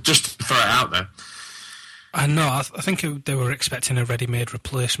 Just to throw it out there. I know. I think they were expecting a ready-made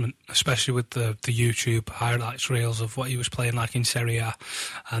replacement, especially with the YouTube highlights reels of what he was playing like in Serie A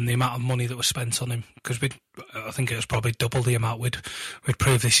and the amount of money that was spent on him. Because I think it was probably double the amount we'd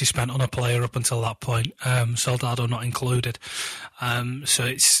previously spent on a player up until that point. Soldado not included. So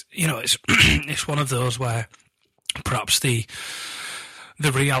it's it's one of those where perhaps the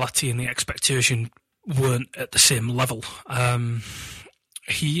reality and the expectation weren't at the same level.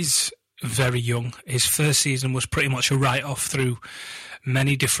 He's very young. His first season was pretty much a write-off through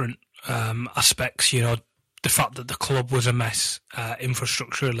many different aspects. You know, the fact that the club was a mess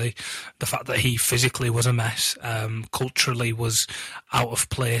infrastructurally, the fact that he physically was a mess, culturally was out of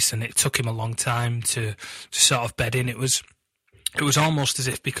place, and it took him a long time to sort of bed in. It was almost as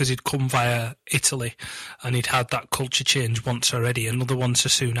if because he'd come via Italy and he'd had that culture change once already, another one so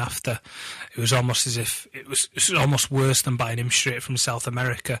soon after, it was almost as if it was almost worse than buying him straight from South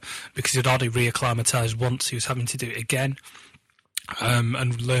America, because he'd already reacclimatised once. He was having to do it again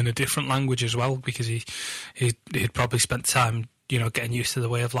and learn a different language as well, because he'd probably spent time, getting used to the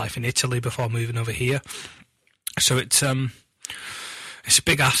way of life in Italy before moving over here. So it's a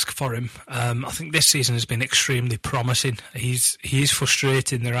big ask for him. I think this season has been extremely promising. He is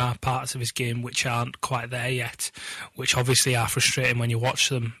frustrating. There are parts of his game which aren't quite there yet, which obviously are frustrating when you watch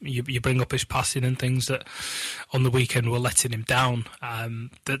them. You bring up his passing and things that on the weekend were letting him down.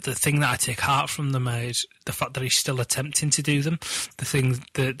 The thing that I take heart from them is the fact that he's still attempting to do them.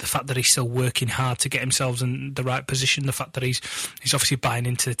 The fact that he's still working hard to get himself in the right position. The fact that he's obviously buying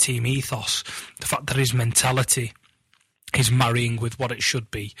into the team ethos. The fact that his mentality is marrying with what it should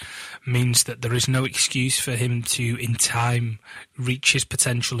be means that there is no excuse for him to, in time, reach his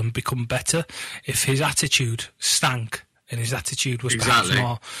potential and become better. If his attitude stank and his attitude was perhaps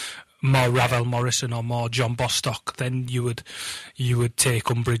more Ravel Morrison or more John Bostock, then you would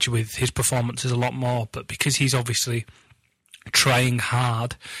take umbrage with his performances a lot more. But because he's obviously trying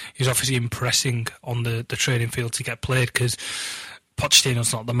hard, he's obviously impressing on the training field to get played, because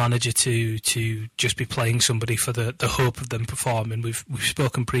Pochettino's not the manager to just be playing somebody for the hope of them performing. We've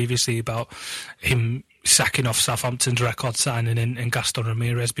spoken previously about him sacking off Southampton's record signing in Gaston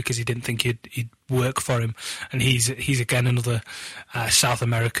Ramirez because he didn't think he'd work for him, and he's again another South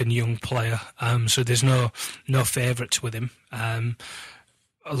American young player. So there's no favourites with him.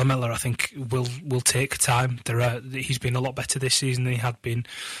 Lamela, I think, will take time. He's been a lot better this season than he had been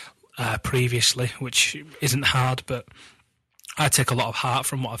previously, which isn't hard, but I take a lot of heart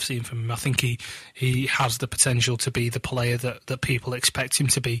from what I've seen from him. I think he has the potential to be the player that people expect him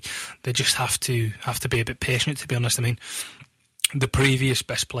to be. They just have to be a bit patient, to be honest. I mean, the previous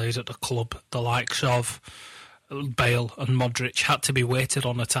best players at the club, the likes of Bale and Modric, had to be waited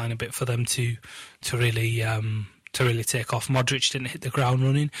on a tiny bit for them to really take off. Modric didn't hit the ground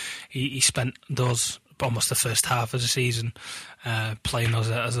running. He spent those almost the first half of the season playing as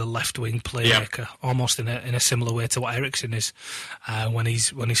a left-wing playmaker, almost in a similar way to what Eriksen is when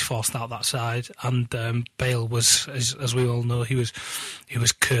he's forced out that side. And Bale was, as we all know, he was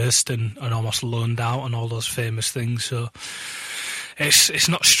cursed and almost loaned out and all those famous things. So it's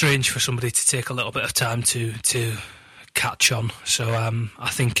not strange for somebody to take a little bit of time to catch on. So I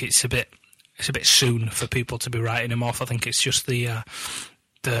think it's a bit soon for people to be writing him off. I think it's just the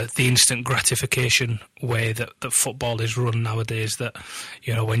instant gratification way that football is run nowadays, that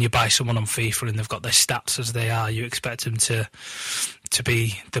when you buy someone on FIFA and they've got their stats as they are, you expect them to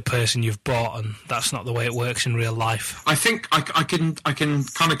be the person you've bought, and that's not the way it works in real life. I think I can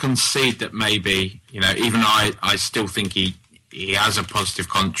kind of concede that maybe, even I still think he has a positive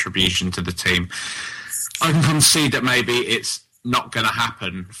contribution to the team. I can concede that maybe it's not going to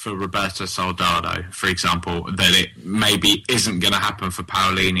happen for Roberto Soldado, for example, that it maybe isn't going to happen for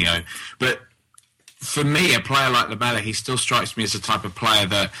Paulinho. But for me, a player like Lamela, he still strikes me as the type of player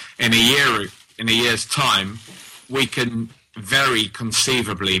that in a year's time, we can very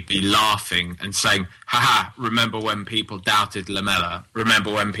conceivably be laughing and saying, haha, remember when people doubted Lamela?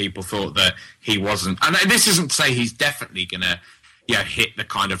 Remember when people thought that he wasn't... And this isn't to say he's definitely going to hit the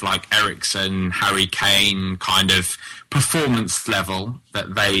kind of like Eriksen, Harry Kane kind of performance level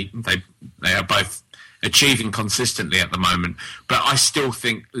that they are both achieving consistently at the moment. But I still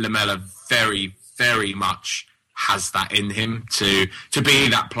think Lamela very, very much has that in him to be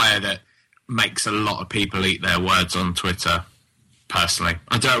that player that makes a lot of people eat their words on Twitter, personally.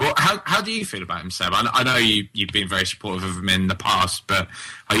 I don't. How do you feel about him, Seb? I know you've been very supportive of him in the past, but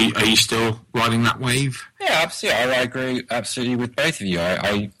are you still riding that wave? Yeah, absolutely. I agree absolutely with both of you.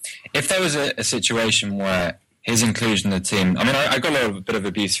 If there was a situation where his inclusion in the team, I mean, I got a little bit of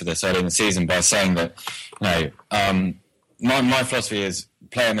abuse for this early in the season by saying that, my philosophy is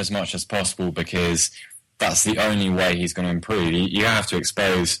play him as much as possible because that's the only way he's going to improve. You have to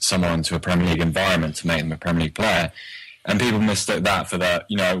expose someone to a Premier League environment to make them a Premier League player. And people mistake that for that,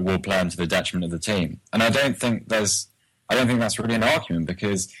 we'll play him to the detriment of the team. And I don't think that's really an argument,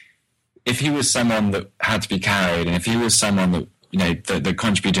 because if he was someone that had to be carried, and if he was someone that, that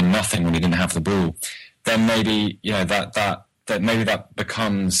contributed nothing when he didn't have the ball, then maybe, that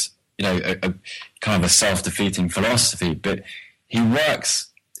becomes, a kind of a self-defeating philosophy. But his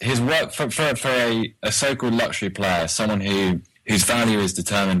work for a so-called luxury player, someone whose value is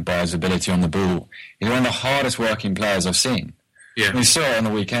determined by his ability on the ball, he's one of the hardest working players I've seen. Yeah. We saw it on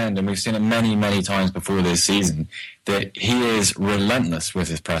the weekend, and we've seen it many, many times before this season, that he is relentless with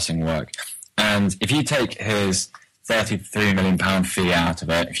his pressing work. And if you take his £33 million fee out of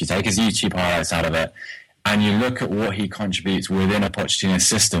it, if you take his YouTube highlights out of it, and you look at what he contributes within a Pochettino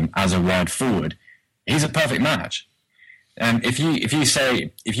system as a wide forward, he's a perfect match. And if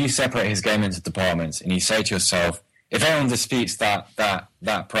you separate his game into departments, and you say to yourself, if anyone disputes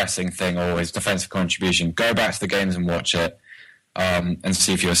that pressing thing or his defensive contribution, go back to the games and watch it, and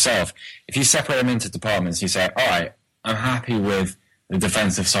see for yourself. If you separate him into departments, you say, all right, I'm happy with the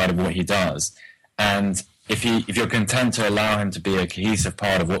defensive side of what he does. And if you're content to allow him to be a cohesive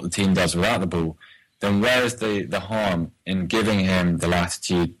part of what the team does without the ball, then where is the harm in giving him the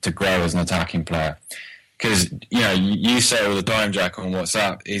latitude to grow as an attacking player? Because, you say all the time, Jack, on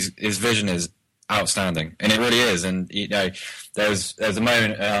WhatsApp, his vision is outstanding, and it really is. And, there was a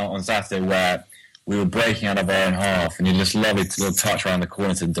moment on Saturday where we were breaking out of our own half, and he just loved a little touch around the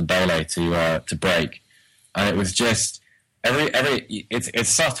corner to Dembele to break. And it was just it's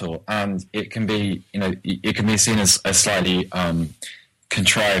subtle, and it can be seen as a slightly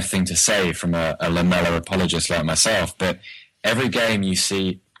contrived thing to say from a Lamela apologist like myself. But every game you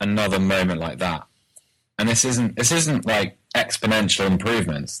see another moment like that. And this isn't like exponential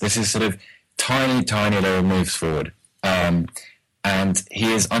improvements. This is sort of tiny, tiny little moves forward. And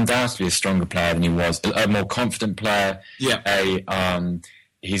he is undoubtedly a stronger player than he was, a more confident player. Yeah.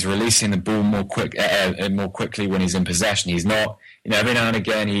 He's releasing the ball more quickly when he's in possession. He's not, every now and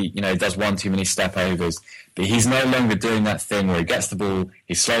again he, does one too many step overs, but he's no longer doing that thing where he gets the ball,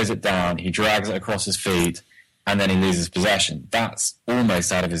 he slows it down, he drags it across his feet, and then he loses possession. That's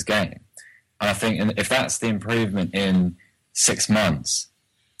almost out of his game. And I think if that's the improvement in 6 months,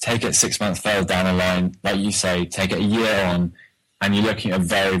 take it 6 months further down the line, like you say, take it a year on, and you're looking at a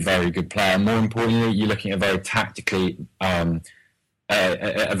very, very good player. More importantly, you're looking at a very tactically, what's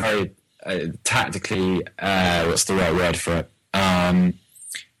the right word for it?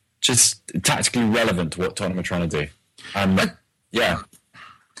 Just tactically relevant to what Tottenham are trying to do. Yeah.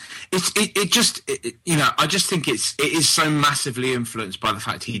 I just think it is so massively influenced by the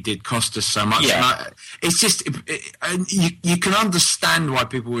fact he did cost us so much. Yeah. And you can understand why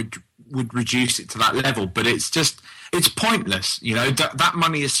people would reduce it to that level, but it's pointless. That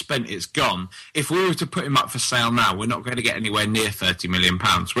money is spent, it's gone. If we were to put him up for sale now, we're not going to get anywhere near £30 million.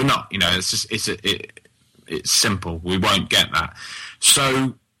 We're not. It's simple. We won't get that.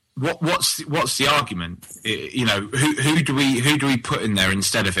 So what's the argument? Who do we put in there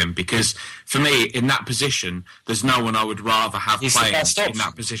instead of him? Because for me, in that position, there's no one I would rather have playing in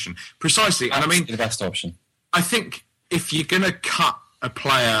that position. Precisely. And I mean, the best option. I think if you're going to cut a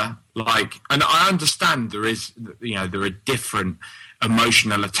player and I understand there are different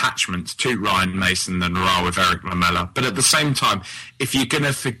emotional attachments to Ryan Mason than there are with Eric Lamela, but at the same time, if you're going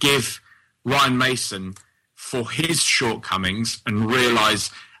to forgive Ryan Mason for his shortcomings and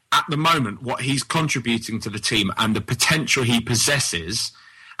realise at the moment what he's contributing to the team and the potential he possesses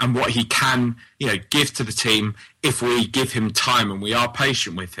and what he can, give to the team if we give him time and we are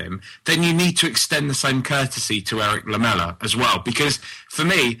patient with him, then you need to extend the same courtesy to Eric Lamela as well. Because for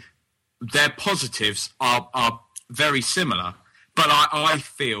me, their positives are very similar, but I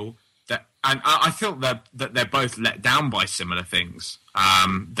feel that And I feel that they're both let down by similar things.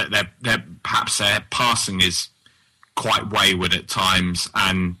 That perhaps their passing is quite wayward at times,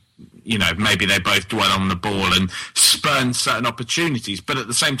 and maybe they both dwell on the ball and spurn certain opportunities. But at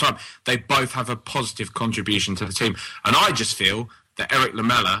the same time, they both have a positive contribution to the team. And I just feel that Eric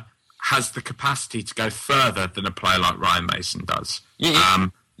Lamela has the capacity to go further than a player like Ryan Mason does.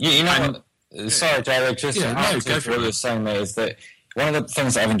 Sorry, Jared, just to add to what you're saying there is that one of the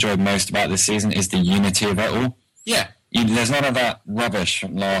things that I've enjoyed most about this season is the unity of it all. Yeah. There's none of that rubbish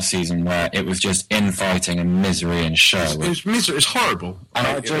from last season where it was just infighting and misery and show. It was misery. It's horrible. And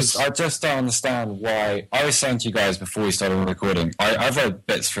I just don't understand why. I was saying to you guys before we started recording, I've read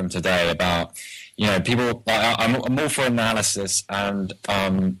bits from today about, people. I'm all for analysis, and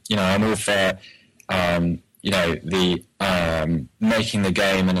I'm all for the making the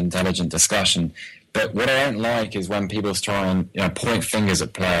game an intelligent discussion. But what I don't like is when people try and point fingers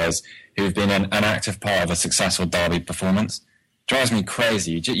at players who've been an active part of a successful Derby performance. Drives me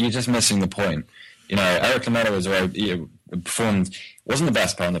crazy. You're just missing the point. Eric Lamela was performed, wasn't the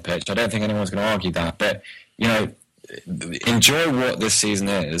best player on the pitch. I don't think anyone's going to argue that. But enjoy what this season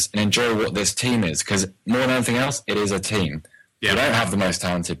is and enjoy what this team is, because more than anything else, it is a team. Yeah. We don't have the most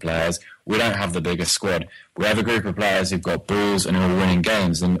talented players. We don't have the biggest squad. We have a group of players who've got balls and who are winning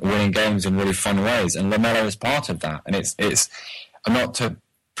games and winning games in really fun ways. And Lamela is part of that. And it's not to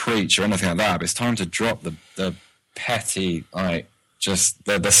preach or anything like that, but it's time to drop the petty, just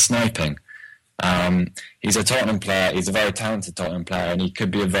the sniping. He's a Tottenham player. He's a very talented Tottenham player, and he could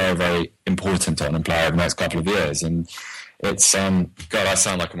be a very, very important Tottenham player over the next couple of years. And it's God, I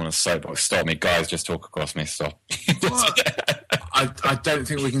sound like I'm on a soapbox. Stop me, guys! Just talk across me. Stop. I don't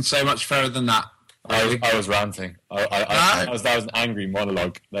think we can say much further than that. I was ranting. That was an angry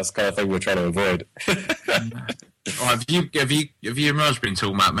monologue. That's the kind of thing we're trying to avoid. Have you emerged been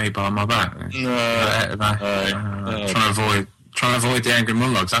talking about me behind my back? No. Trying to avoid the angry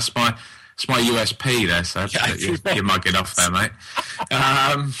monologues. That's my USP there, so you're mugging off there, mate.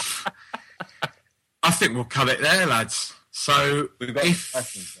 I think we'll cut it there, lads. So we've got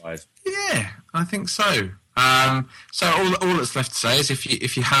questions, guys. Yeah, I think so. So all that's left to say is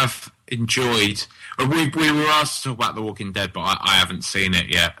if you have enjoyed, we were asked to talk about The Walking Dead, but I haven't seen it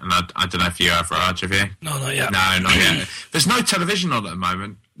yet, and I don't know if you have, Raj, have you? No, not yet. No, not yet. There's no television on at the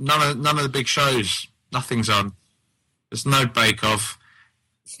moment. None of the big shows. Nothing's on. There's no Bake Off.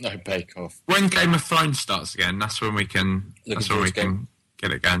 No Bake Off. When Game of Thrones starts again, that's when we can. That's when we can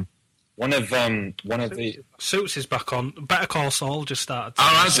get it again. One of the Suits is back on. Better Call Saul just started.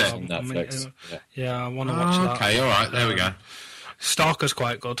 Oh, has it? On Netflix. Yeah, I want to watch that. Okay, all right, there we go. Stalker's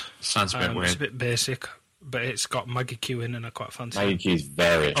quite good. Sounds a bit weird. It's a bit basic, but it's got Maggie Q in, and I quite fancy. Maggie Q's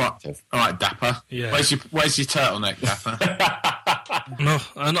very attractive. All right, Dapper. Yeah. Where's your turtleneck, Dapper? No,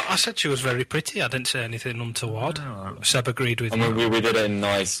 I said she was very pretty. I didn't say anything untoward. Oh, right. Seb agreed with me. And we did it in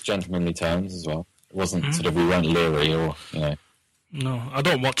nice, gentlemanly terms as well. It wasn't sort of we weren't leery or No, I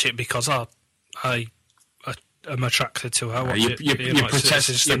don't watch it because I am attracted to her. You're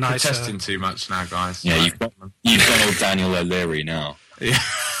protesting too much now, guys. Yeah, you've gone all Daniel O'Leary now. Yeah.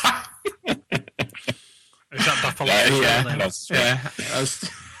 Is that Dapper?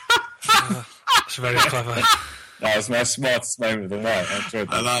 That's very clever. That was my smartest moment of the night. I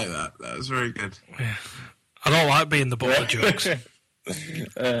like that. That was very good. Yeah. I don't like being the butt of jokes.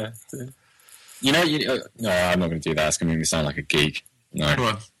 No, I'm not going to do that. It's going to make me sound like a geek. No. Go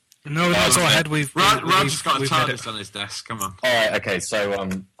on. No, go ahead. Raj's got a TARDIS on his desk. Come on. All right. Okay. So,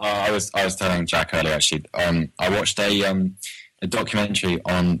 I was telling Jack earlier. Actually, I watched a documentary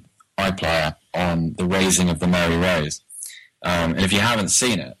on iPlayer on the raising of the Mary Rose. And if you haven't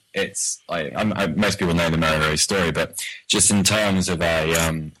seen it, it's most people know the Mary Rose story, but just in terms of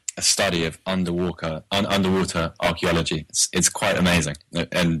a study of underwater archaeology, it's quite amazing,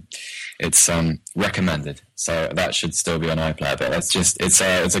 and it's recommended. So that should still be on iPlayer. But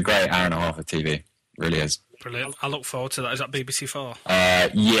it's a great hour and a half of TV. It really is. Brilliant. I look forward to that. Is that BBC 4?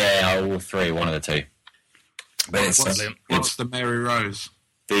 Yeah, all three, one of the two. But what's the Mary Rose?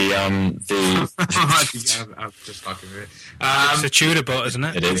 I'm just fucking with it. It's a Tudor boat, isn't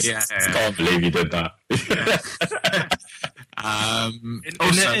it? It is. Yeah. I can't believe you did that.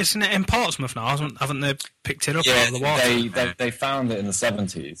 Isn't it in Portsmouth now? Haven't they picked it up out of the water? They found it in the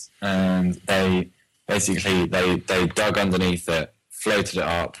 70s, and they basically they dug underneath it, floated it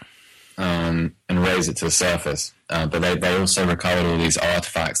up, and raised it to the surface. But they also recovered all these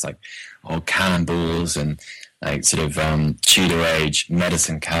artifacts like cannonballs and like sort of Tudor age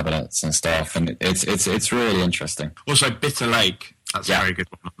medicine cabinets and stuff, and it's really interesting. Also, Bitter Lake, that's a very good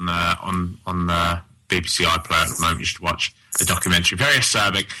one on BBC iPlayer at the moment. You should watch the documentary. Very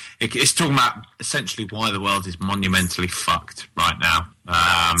acerbic. It's talking about essentially why the world is monumentally fucked right now,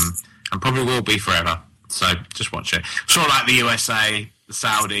 and probably will be forever. So just watch it. Sort of like the USA, the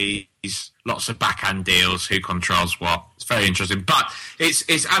Saudis, lots of backhand deals, who controls what. It's very interesting. But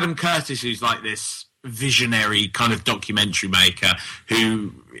it's Adam Curtis who's like this visionary kind of documentary maker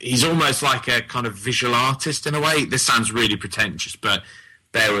who he's almost like a kind of visual artist in a way. This sounds really pretentious, but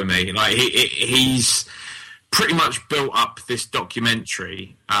bear with me. Like he's pretty much built up this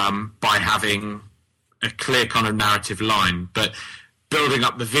documentary by having a clear kind of narrative line, but building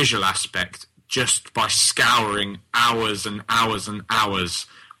up the visual aspect just by scouring hours and hours and hours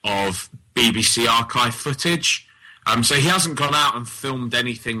of BBC archive footage. So he hasn't gone out and filmed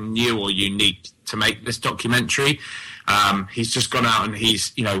anything new or unique to make this documentary. He's just gone out and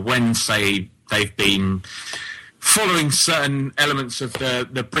he's, when, say, they've been following certain elements of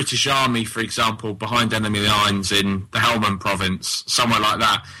the British Army, for example, behind enemy lines in the Helmand province, somewhere like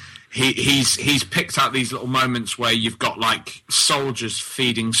that, he's picked out these little moments where you've got like soldiers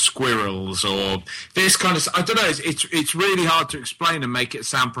feeding squirrels or this kind of. I don't know. It's really hard to explain and make it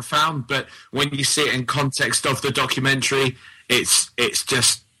sound profound, but when you see it in context of the documentary, it's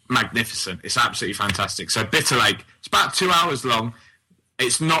just magnificent. It's absolutely fantastic. So Bitter Lake. It's about 2 hours long.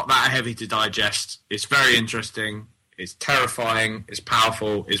 It's not that heavy to digest. It's very interesting. It's terrifying. It's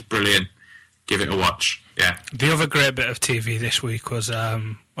powerful. It's brilliant. Give it a watch. Yeah. The other great bit of TV this week was,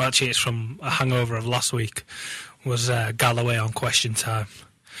 actually it's from a hangover of last week, was Galloway on Question Time,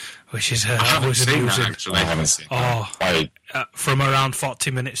 which is always amusing. Actually. I haven't seen that. From around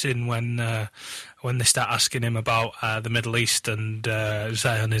 40 minutes in when they start asking him about the Middle East and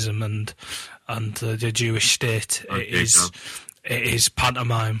Zionism and the Jewish state, it is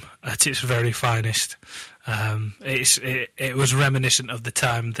pantomime at its very finest. It was reminiscent of the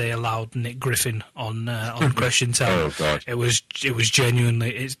time they allowed Nick Griffin on Question Time. Oh God! It was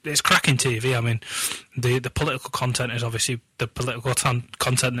genuinely it's cracking TV. I mean, the political content is obviously the political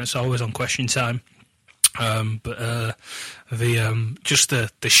content that's always on Question Time. But just the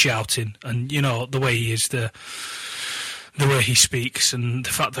shouting and the way he is the way he speaks and the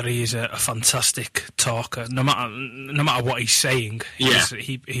fact that he is a fantastic talker, no matter what he's saying,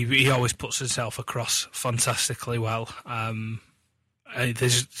 he always puts himself across fantastically well.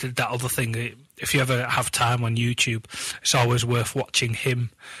 There's that other thing. If you ever have time on YouTube, it's always worth watching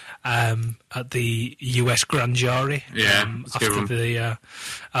him at the US grand jury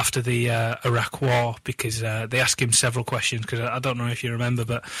after the Iraq War, because they ask him several questions. Because I don't know if you remember,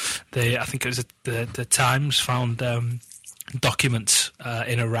 but I think it was the Times found documents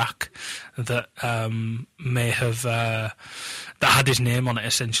in Iraq that may have that had his name on it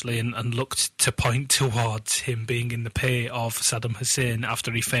essentially, and looked to point towards him being in the pay of Saddam Hussein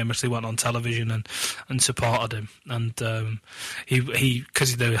after he famously went on television and supported him, and he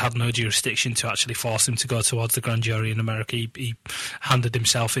because they had no jurisdiction to actually force him to go towards the grand jury in America, he handed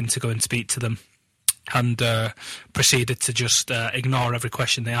himself in to go and speak to them, and proceeded to just ignore every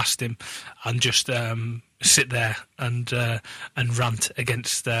question they asked him and just sit there and rant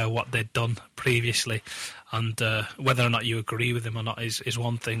against what they'd done previously. And whether or not you agree with him or not is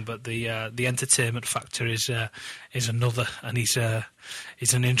one thing, but the entertainment factor is another. And he's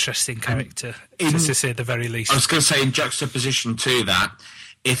an interesting character, to say the very least. I was going to say, in juxtaposition to that,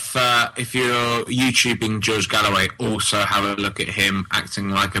 if you're YouTubing George Galloway, also have a look at him acting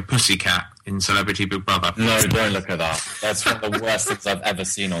like a pussycat in Celebrity Big Brother. No, don't look at that. That's one of the worst things I've ever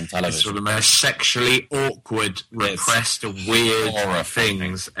seen on television. It's one of the most sexually awkward, repressed, weird horror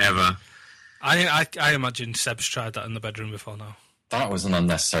things ever. I imagine Seb's tried that in the bedroom before now. That was an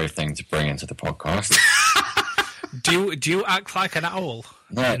unnecessary thing to bring into the podcast. Do you act like an owl?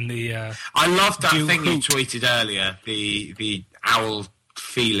 No. In the, I loved that thing you tweeted earlier, the owl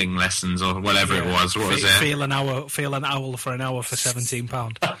feeling lessons or whatever it was. What was it? Feel an owl for an hour for £17.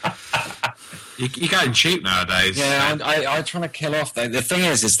 You're going cheap nowadays. Yeah, I'm trying to kill off. The thing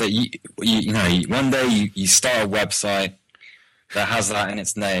is that you one day you start a website that has that in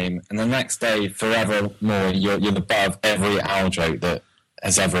its name, and the next day, forevermore, you're the butt of every owl joke that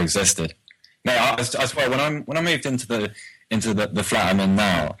has ever existed. No, I swear, when I moved into the flat I'm in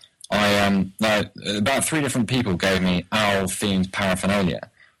now, about 3 different people gave me owl-themed paraphernalia.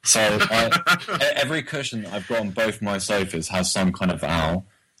 So every cushion that I've got on both my sofas has some kind of owl.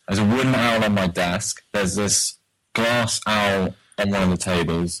 There's a wooden owl on my desk. There's this glass owl on one of the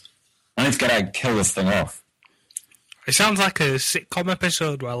tables. I need to get out and kill this thing off. It sounds like a sitcom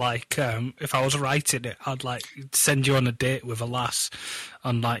episode where, like, if I was writing it, I'd, like, send you on a date with a lass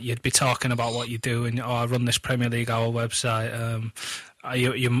and, like, you'd be talking about what you do and, I run this Premier League Owl website,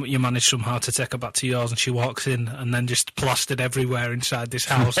 You managed somehow to take her back to yours, and she walks in and then just plastered everywhere inside this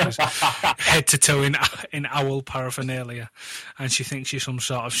house, head to toe in owl paraphernalia, and she thinks you're some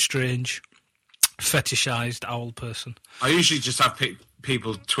sort of strange, fetishised owl person. I usually just have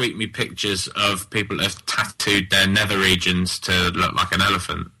people tweet me pictures of people that have tattooed their nether regions to look like an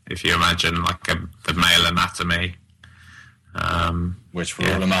elephant, if you imagine, like the male anatomy. Which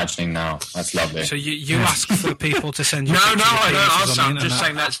we're all imagining now. That's lovely. So you ask for people to send you No, pictures of I don't penises ask. on I'm the just internet?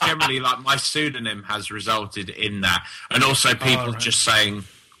 saying that's generally like my pseudonym has resulted in that. And also people right. just saying,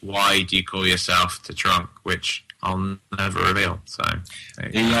 why do you call yourself The Trunk? Which I'll never reveal. So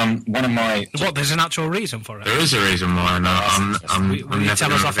one of my... What, there's an actual reason for it? There is a reason why. No, I'm Will you never tell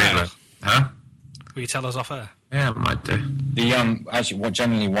going us to off reveal air? it. Huh? Will you tell us off air? Yeah, I might do. Actually,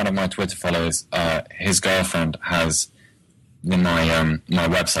 generally one of my Twitter followers, his girlfriend has my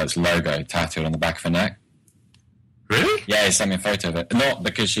website's logo tattooed on the back of her neck. Really? Yeah, he sent me a photo of it. Not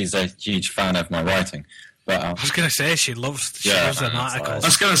because she's a huge fan of my writing, but I was going to say she loves them articles. I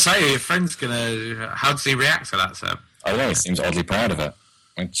was going to say, your friend's going to... How does he react to that, Seb? I don't know, he seems oddly proud of it,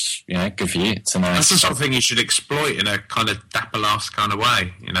 which, good for you. It's a nice... That's the sort of thing you should exploit in a kind of dapper-ass kind of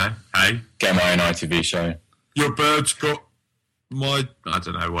way, Hey? Get my own ITV show. Your bird's got my... I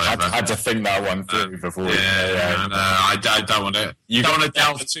don't know, whatever. I had to think that one through before. I don't want to... You don't want to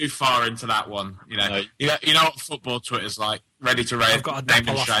delve too far into that one, You know what football Twitter's like? Ready to raise... I've got a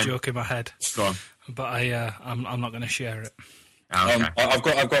dapper-laugh joke in my head. Go on. But I'm not going to share it. Okay. I've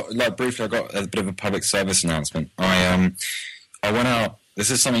got like briefly. I got a bit of a public service announcement. I went out. This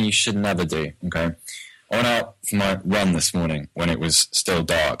is something you should never do. Okay, I went out for my run this morning when it was still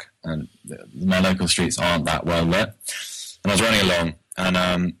dark, and my local streets aren't that well lit. And I was running along, and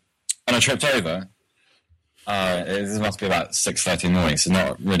I tripped over. This must be about 6:30 in the morning, so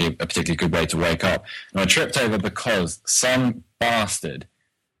not really a particularly good way to wake up. And I tripped over because some bastard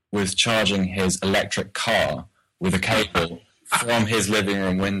was charging his electric car with a cable from his living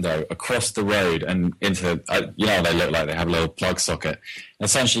room window across the road and into, they look like they have a little plug socket, and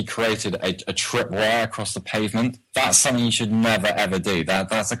essentially created a tripwire across the pavement. That's something you should never, ever do.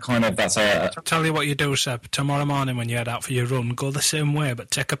 That's a... I'll tell you what you do, Seb. Tomorrow morning when you head out for your run, go the same way,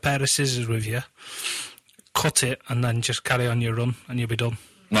 but take a pair of scissors with you, cut it, and then just carry on your run, and you'll be done.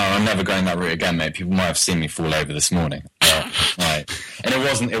 No, I'm never going that route again, mate. People might have seen me fall over this morning. Right. And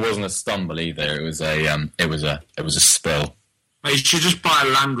it wasn't a stumble either. It was a spill. You should just buy a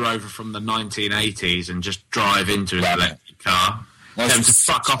Land Rover from the 1980s and just drive into his electric car. Tell him to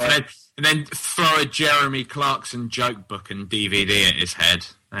fuck off and then throw a Jeremy Clarkson joke book and DVD at his head.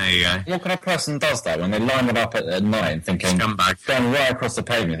 There you go. What kind of person does that when they line it up at night thinking... Scumbag. Going right across the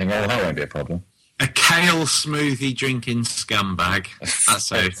pavement thinking, that won't be a problem. A kale smoothie drinking scumbag. That's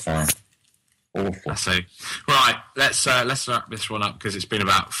so... Awful. That's so. Right, let's wrap this one up because it's been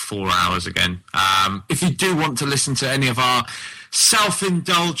about 4 hours again. If you do want to listen to any of our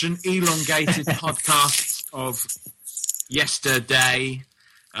self-indulgent, elongated podcasts of yesterday,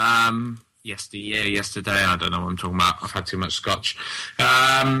 yesterday, I don't know what I'm talking about. I've had too much scotch.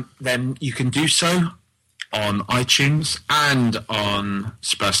 Then you can do so on iTunes and on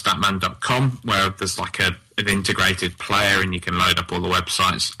SpursStatman.com, where there's like an integrated player and you can load up all the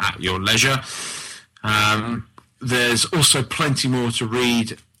websites at your leisure. There's also plenty more to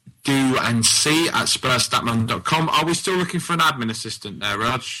read, do and see at SpursStatman.com. Are we still looking for an admin assistant there,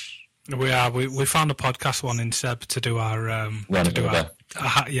 Raj? We are. We found a podcast one in Seb to do our our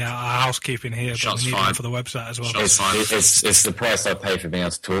housekeeping here. Shots but we need fired. one for the website as well. It's the price I pay for being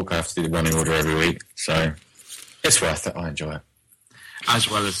able to talk. I have to do the running order every week, so it's worth it. I enjoy it. As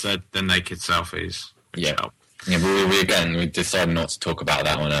well as the naked selfies. Yeah, but we decided not to talk about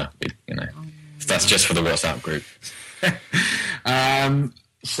that on that's just for the WhatsApp group.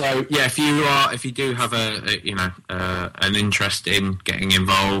 So yeah, if you do have an interest in getting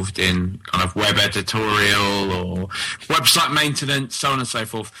involved in kind of web editorial or website maintenance, so on and so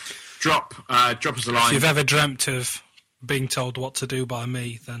forth, drop us a line. If you've ever dreamt of being told what to do by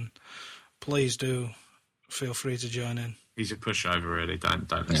me, then please do feel free to join in. He's a pushover, really.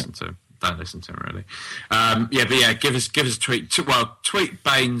 Don't listen to him. Don't listen to him, really. Give us a tweet. Tweet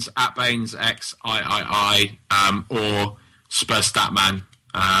Baines at BainesXIII or SpursStatman.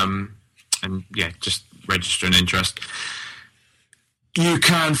 And just register an interest. You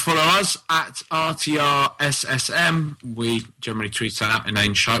can follow us at RTRSSM. We generally tweet that out in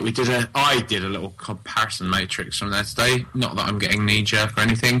Ain Shite. I did a little comparison matrix from there today. Not that I'm getting knee-jerk or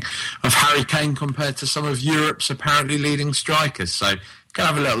anything, of Harry Kane compared to some of Europe's apparently leading strikers. So go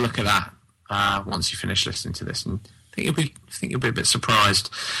have a little look at that once you finish listening to this, and I think you'll be a bit surprised.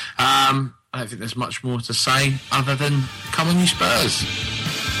 I don't think there's much more to say other than come on you Spurs.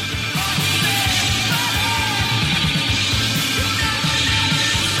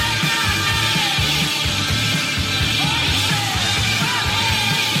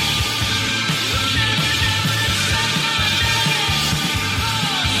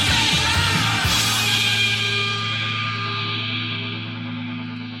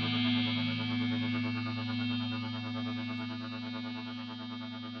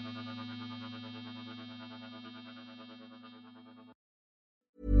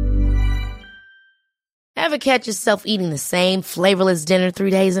 Ever catch yourself eating the same flavorless dinner 3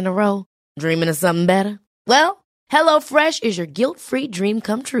 days in a row? Dreaming of something better? Well, HelloFresh is your guilt-free dream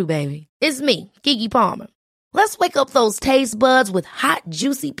come true, baby. It's me, Keke Palmer. Let's wake up those taste buds with hot,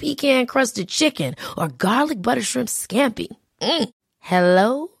 juicy pecan-crusted chicken or garlic butter shrimp scampi.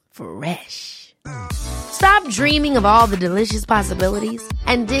 Hello Fresh. Stop dreaming of all the delicious possibilities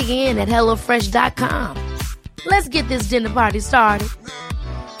and dig in at HelloFresh.com. Let's get this dinner party started.